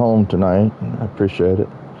into your home tonight. I appreciate it.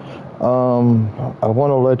 I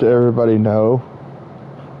want to let everybody know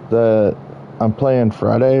that I'm playing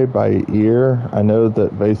Friday by ear. I know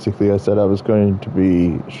that basically I said I was going to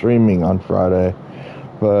be streaming on Friday,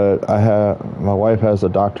 but my wife has a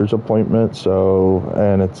doctor's appointment, so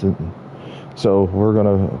we're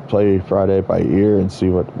gonna play Friday by ear and see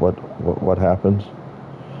what happens,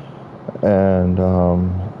 and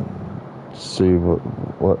see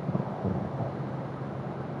what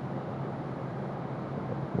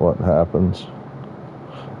happens.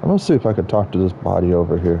 I'm gonna see if I could talk to this body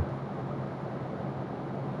over here.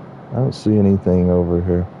 I don't see anything over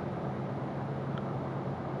here.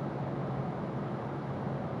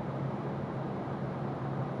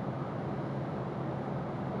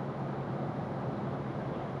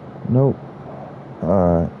 Nope.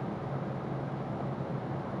 Alright.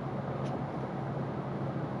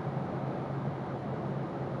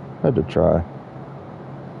 had to try.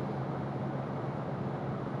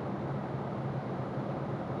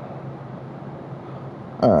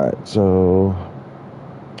 Alright, so...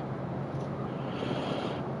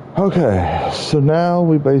 Okay, so now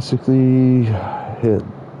we basically hit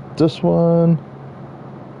this one,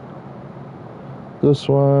 this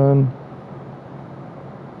one,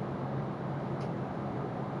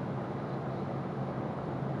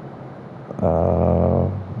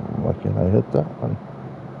 why can't I hit that one?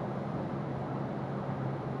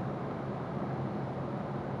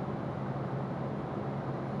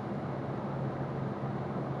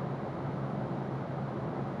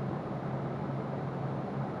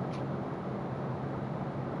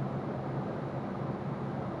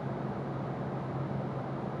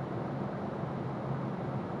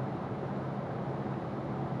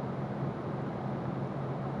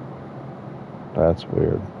 That's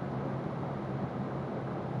weird.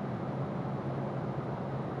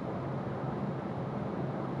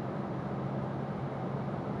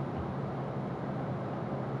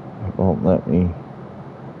 It won't let me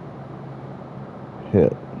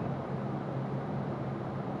hit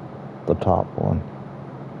the top one.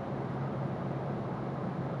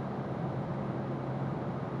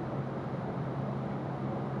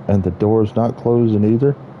 And the door's not closing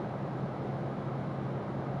either.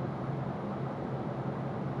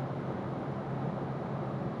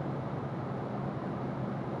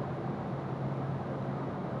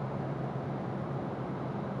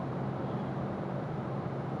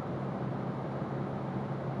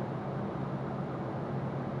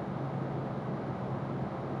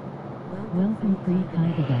 Welcome, Free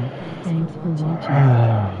Kaibaga. Thanks for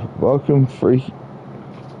watching. Welcome, Free.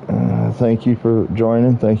 Thank you for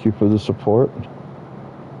joining. Thank you for the support.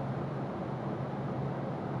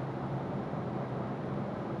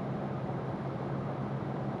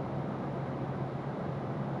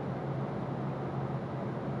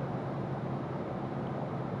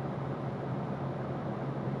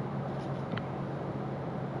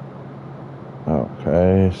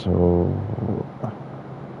 Okay, so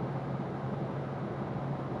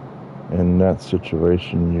in that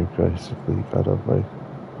situation, you basically gotta like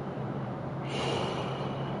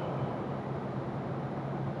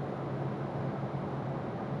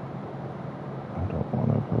I don't want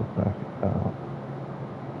to go back out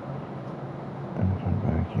and come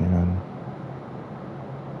back in.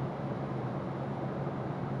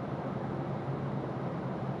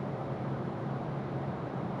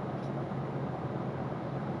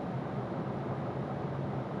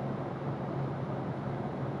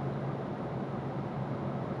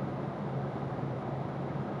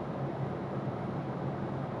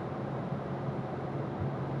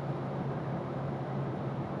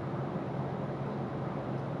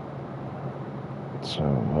 So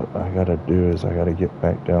what I gotta do is I gotta get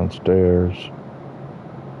back downstairs.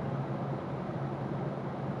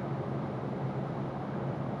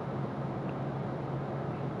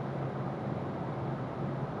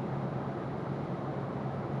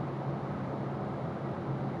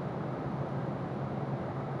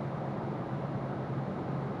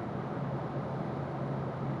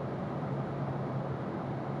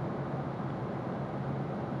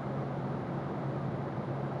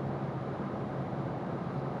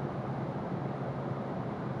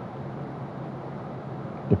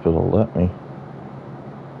 If it'll let me.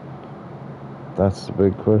 That's the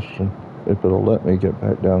big question. If it'll let me get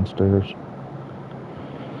back downstairs.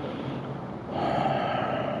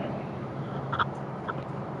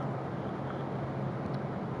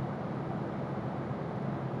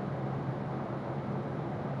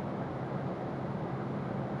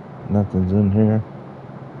 Nothing's in here.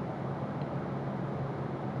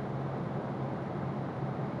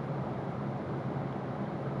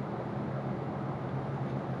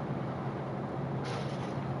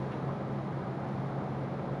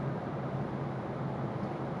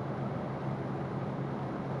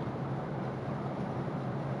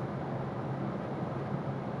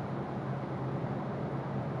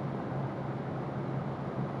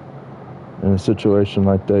 In a situation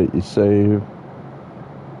like that, you save.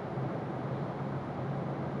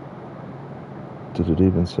 Did it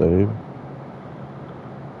even save?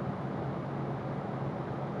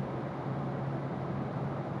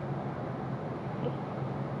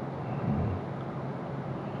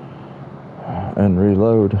 And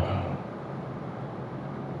reload.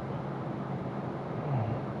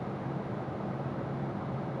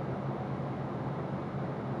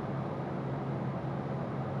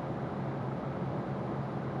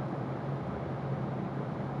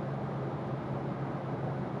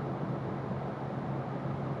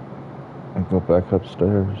 And go back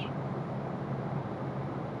upstairs.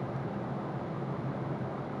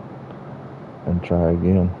 and try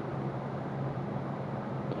again.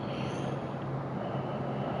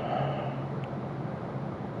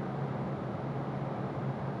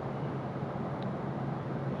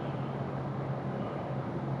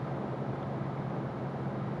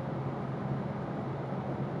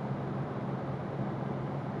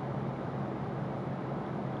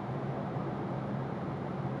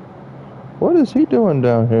 What is he doing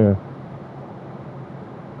down here?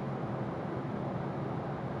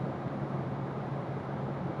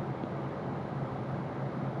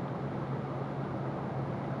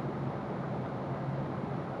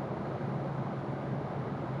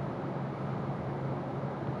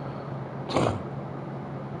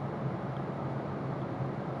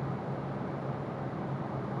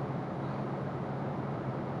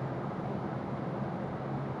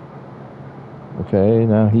 Okay,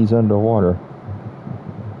 now he's underwater.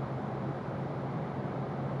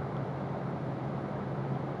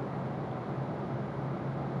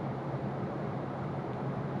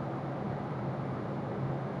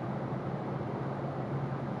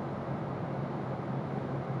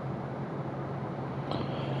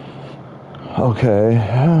 Okay.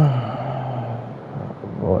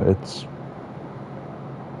 Well, it's...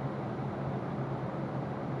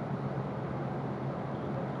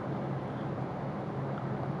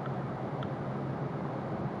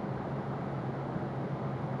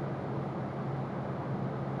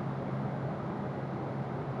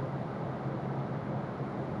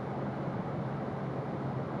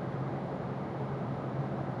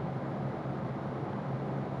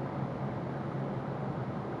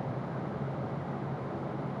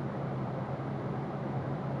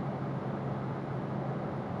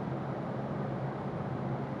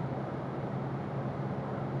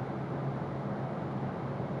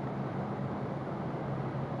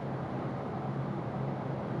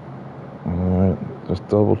 Alright, just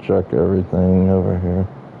double check everything over here.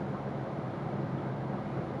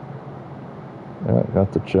 Yeah,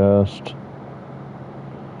 got the chest.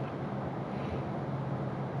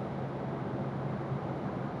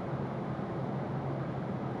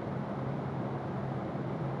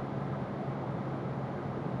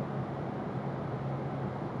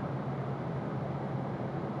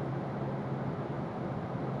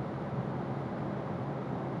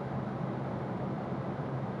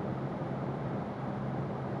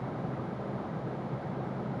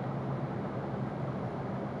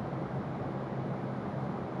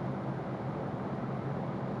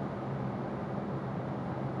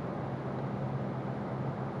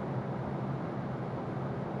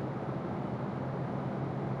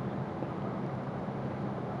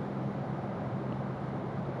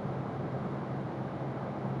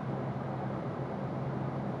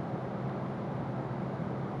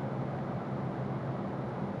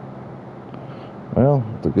 Well,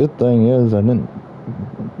 the good thing is I didn't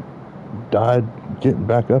die getting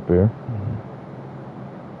back up here.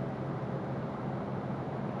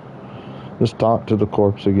 Just talk to the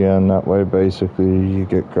corpse again. That way, basically, you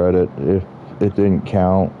get credit if it didn't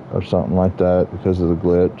count or something like that because of the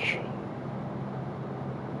glitch.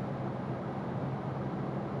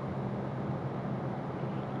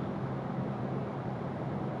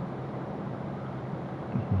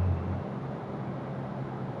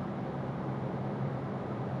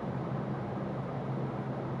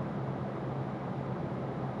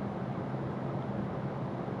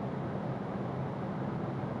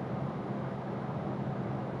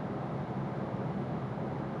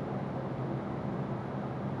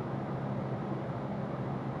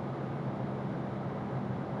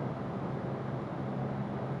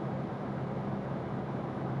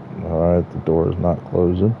 Alright, the door is not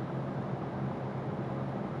closing.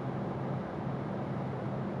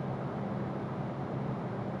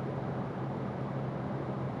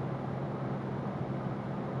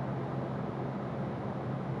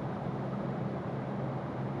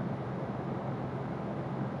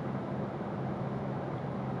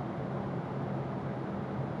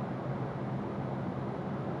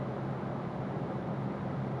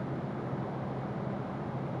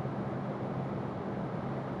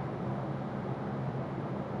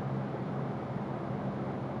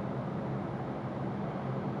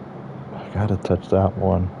 I gotta touch that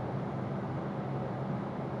one.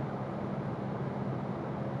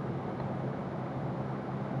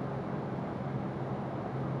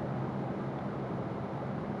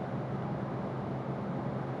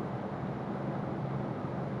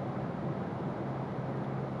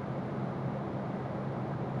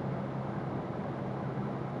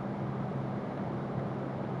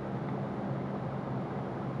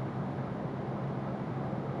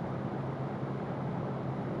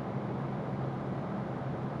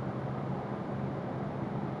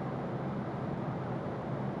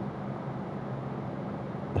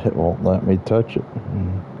 It won't let me touch it.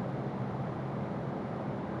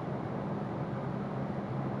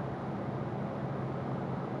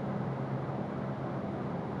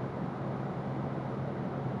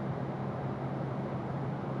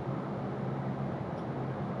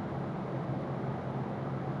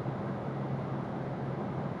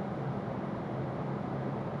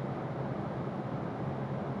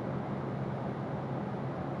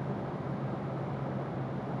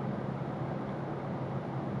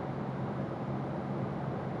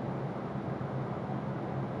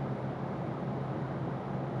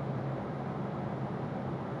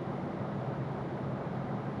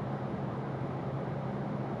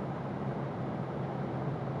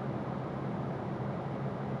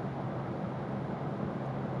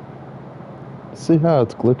 See how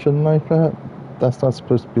it's glitching like that? That's not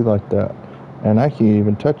supposed to be like that. And I can't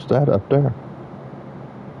even touch that up there.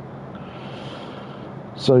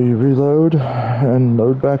 So you reload and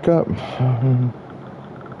load back up.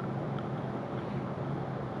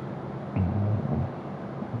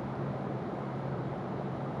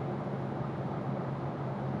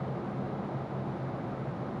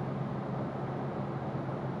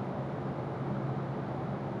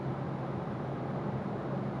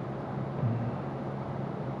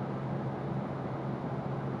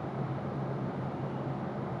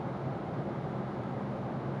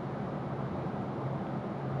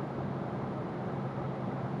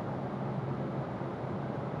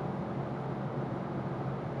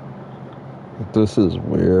 This is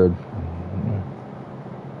weird.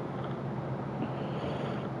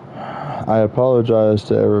 I apologize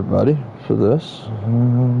to everybody for this.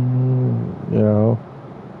 You know,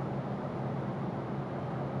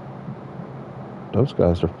 those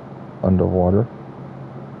guys are underwater.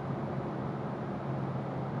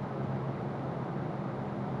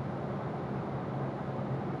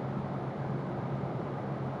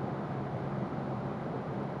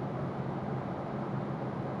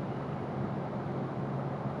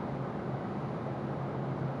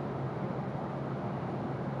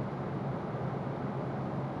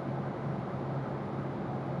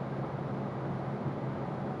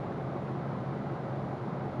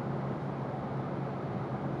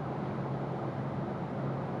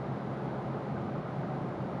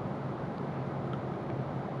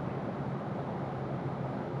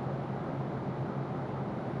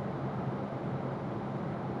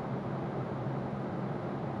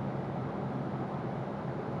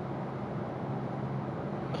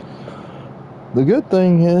 The good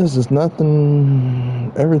thing is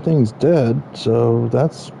nothing, everything's dead, so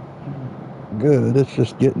that's good. It's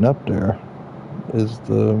just getting up there is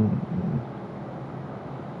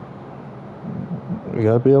we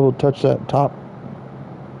gotta be able to touch that top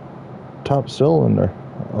cylinder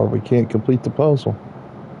or we can't complete the puzzle.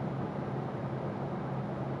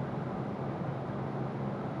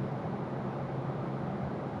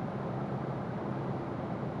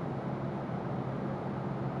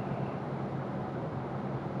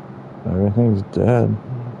 Everything's dead.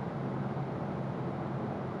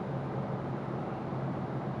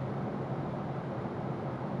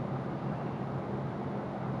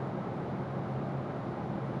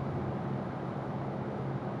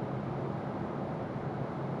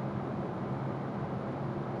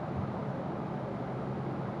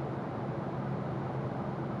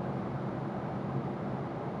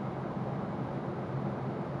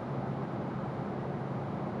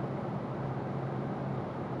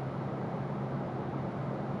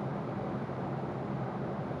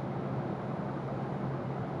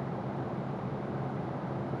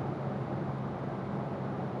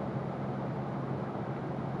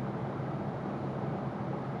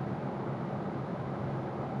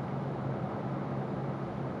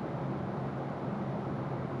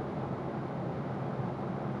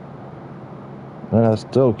 And I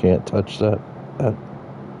still can't touch that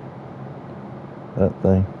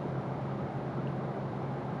thing.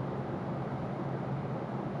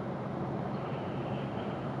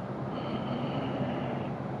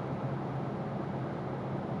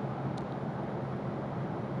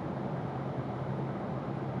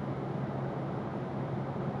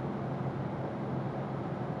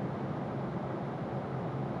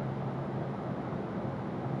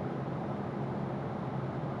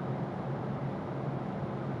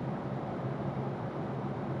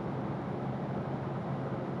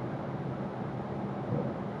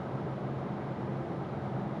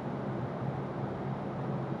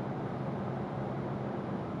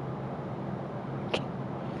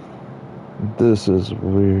 This is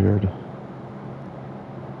weird.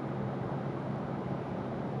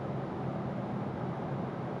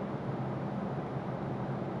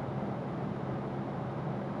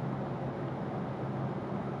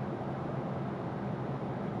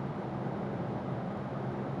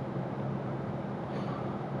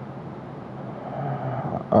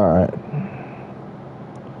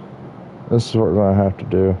 This is what we're going to have to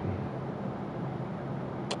do.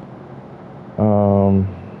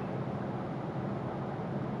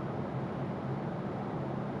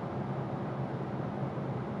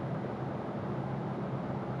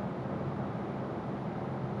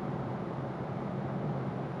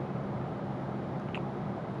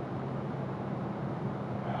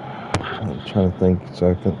 I'm trying to think a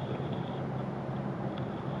second.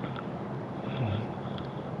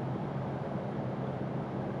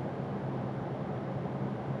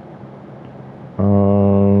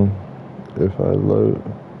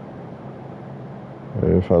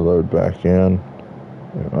 If I load back in,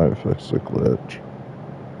 it might fix the glitch.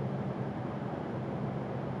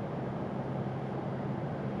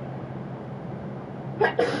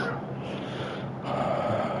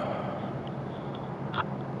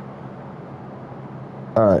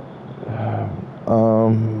 Alright.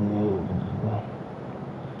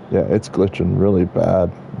 Yeah, it's glitching really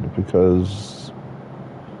bad because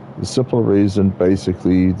the simple reason,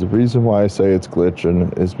 basically, the reason why I say it's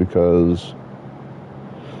glitching is because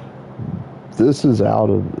this is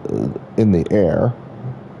out of in the air.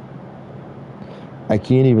 I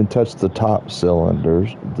can't even touch the top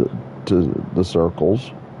cylinders, the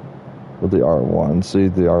circles with the R1. See,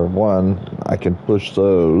 the R1, I can push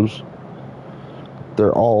those.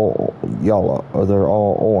 They're all yellow, or they're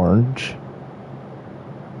all orange.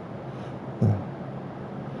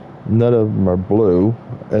 None of them are blue,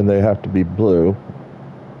 and they have to be blue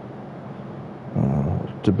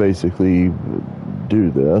to basically do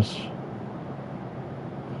this.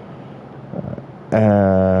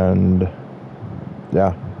 And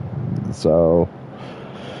yeah, so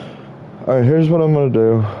all right, here's what I'm going to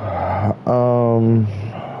do.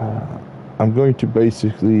 I'm going to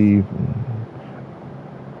basically,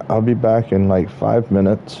 I'll be back in like 5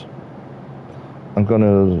 minutes. I'm going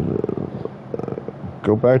to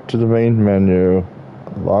go back to the main menu,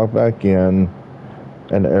 log back in,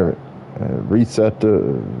 and reset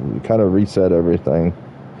everything,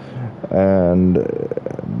 and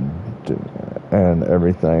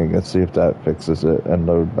everything, and see if that fixes it, and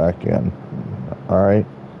load back in. All right.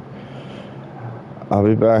 I'll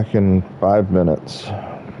be back in 5 minutes.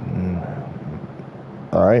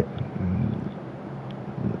 All right.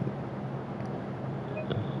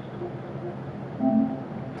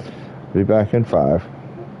 Be back in 5.